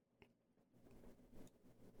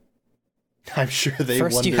 I'm sure they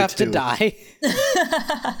first wonder you have too. to die.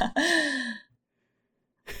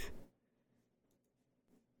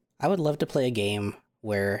 I would love to play a game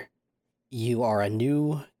where you are a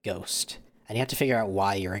new ghost and you have to figure out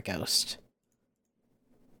why you're a ghost,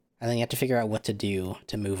 and then you have to figure out what to do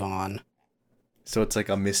to move on. So it's like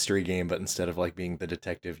a mystery game, but instead of like being the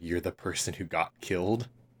detective, you're the person who got killed.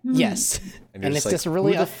 Yes, and it's like, just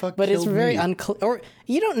really, who the fuck but it's killed very me? unclear. Or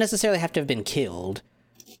you don't necessarily have to have been killed,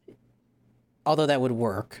 although that would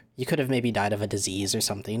work. You could have maybe died of a disease or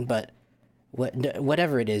something, but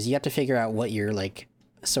whatever it is, you have to figure out what your like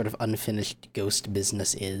sort of unfinished ghost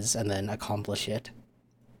business is, and then accomplish it.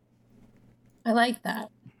 I like that.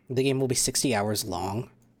 The game will be 60 hours long.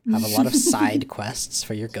 Have a lot of side quests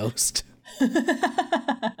for your ghost.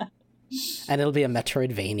 And it'll be a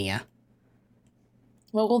Metroidvania.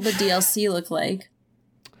 What will the DLC look like?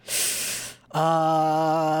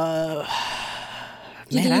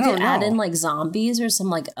 Do you think you could add in like zombies or some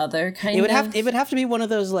like other kind of? It would have to be one of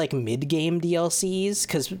those like mid-game DLCs,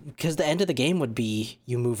 because the end of the game would be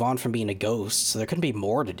you move on from being a ghost, so there couldn't be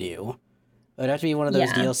more to do. It would have to be one of those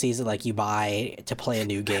Yeah. DLCs that like you buy to play a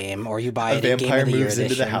new game, or you buy A it in Game vampire of the Year moves into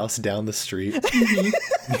the edition. house down the street. You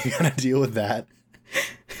gotta deal with that.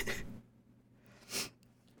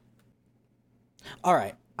 All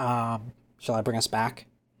right. Shall I bring us back?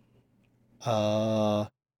 Yeah.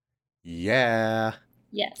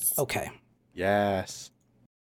 Yes. Okay. Yes.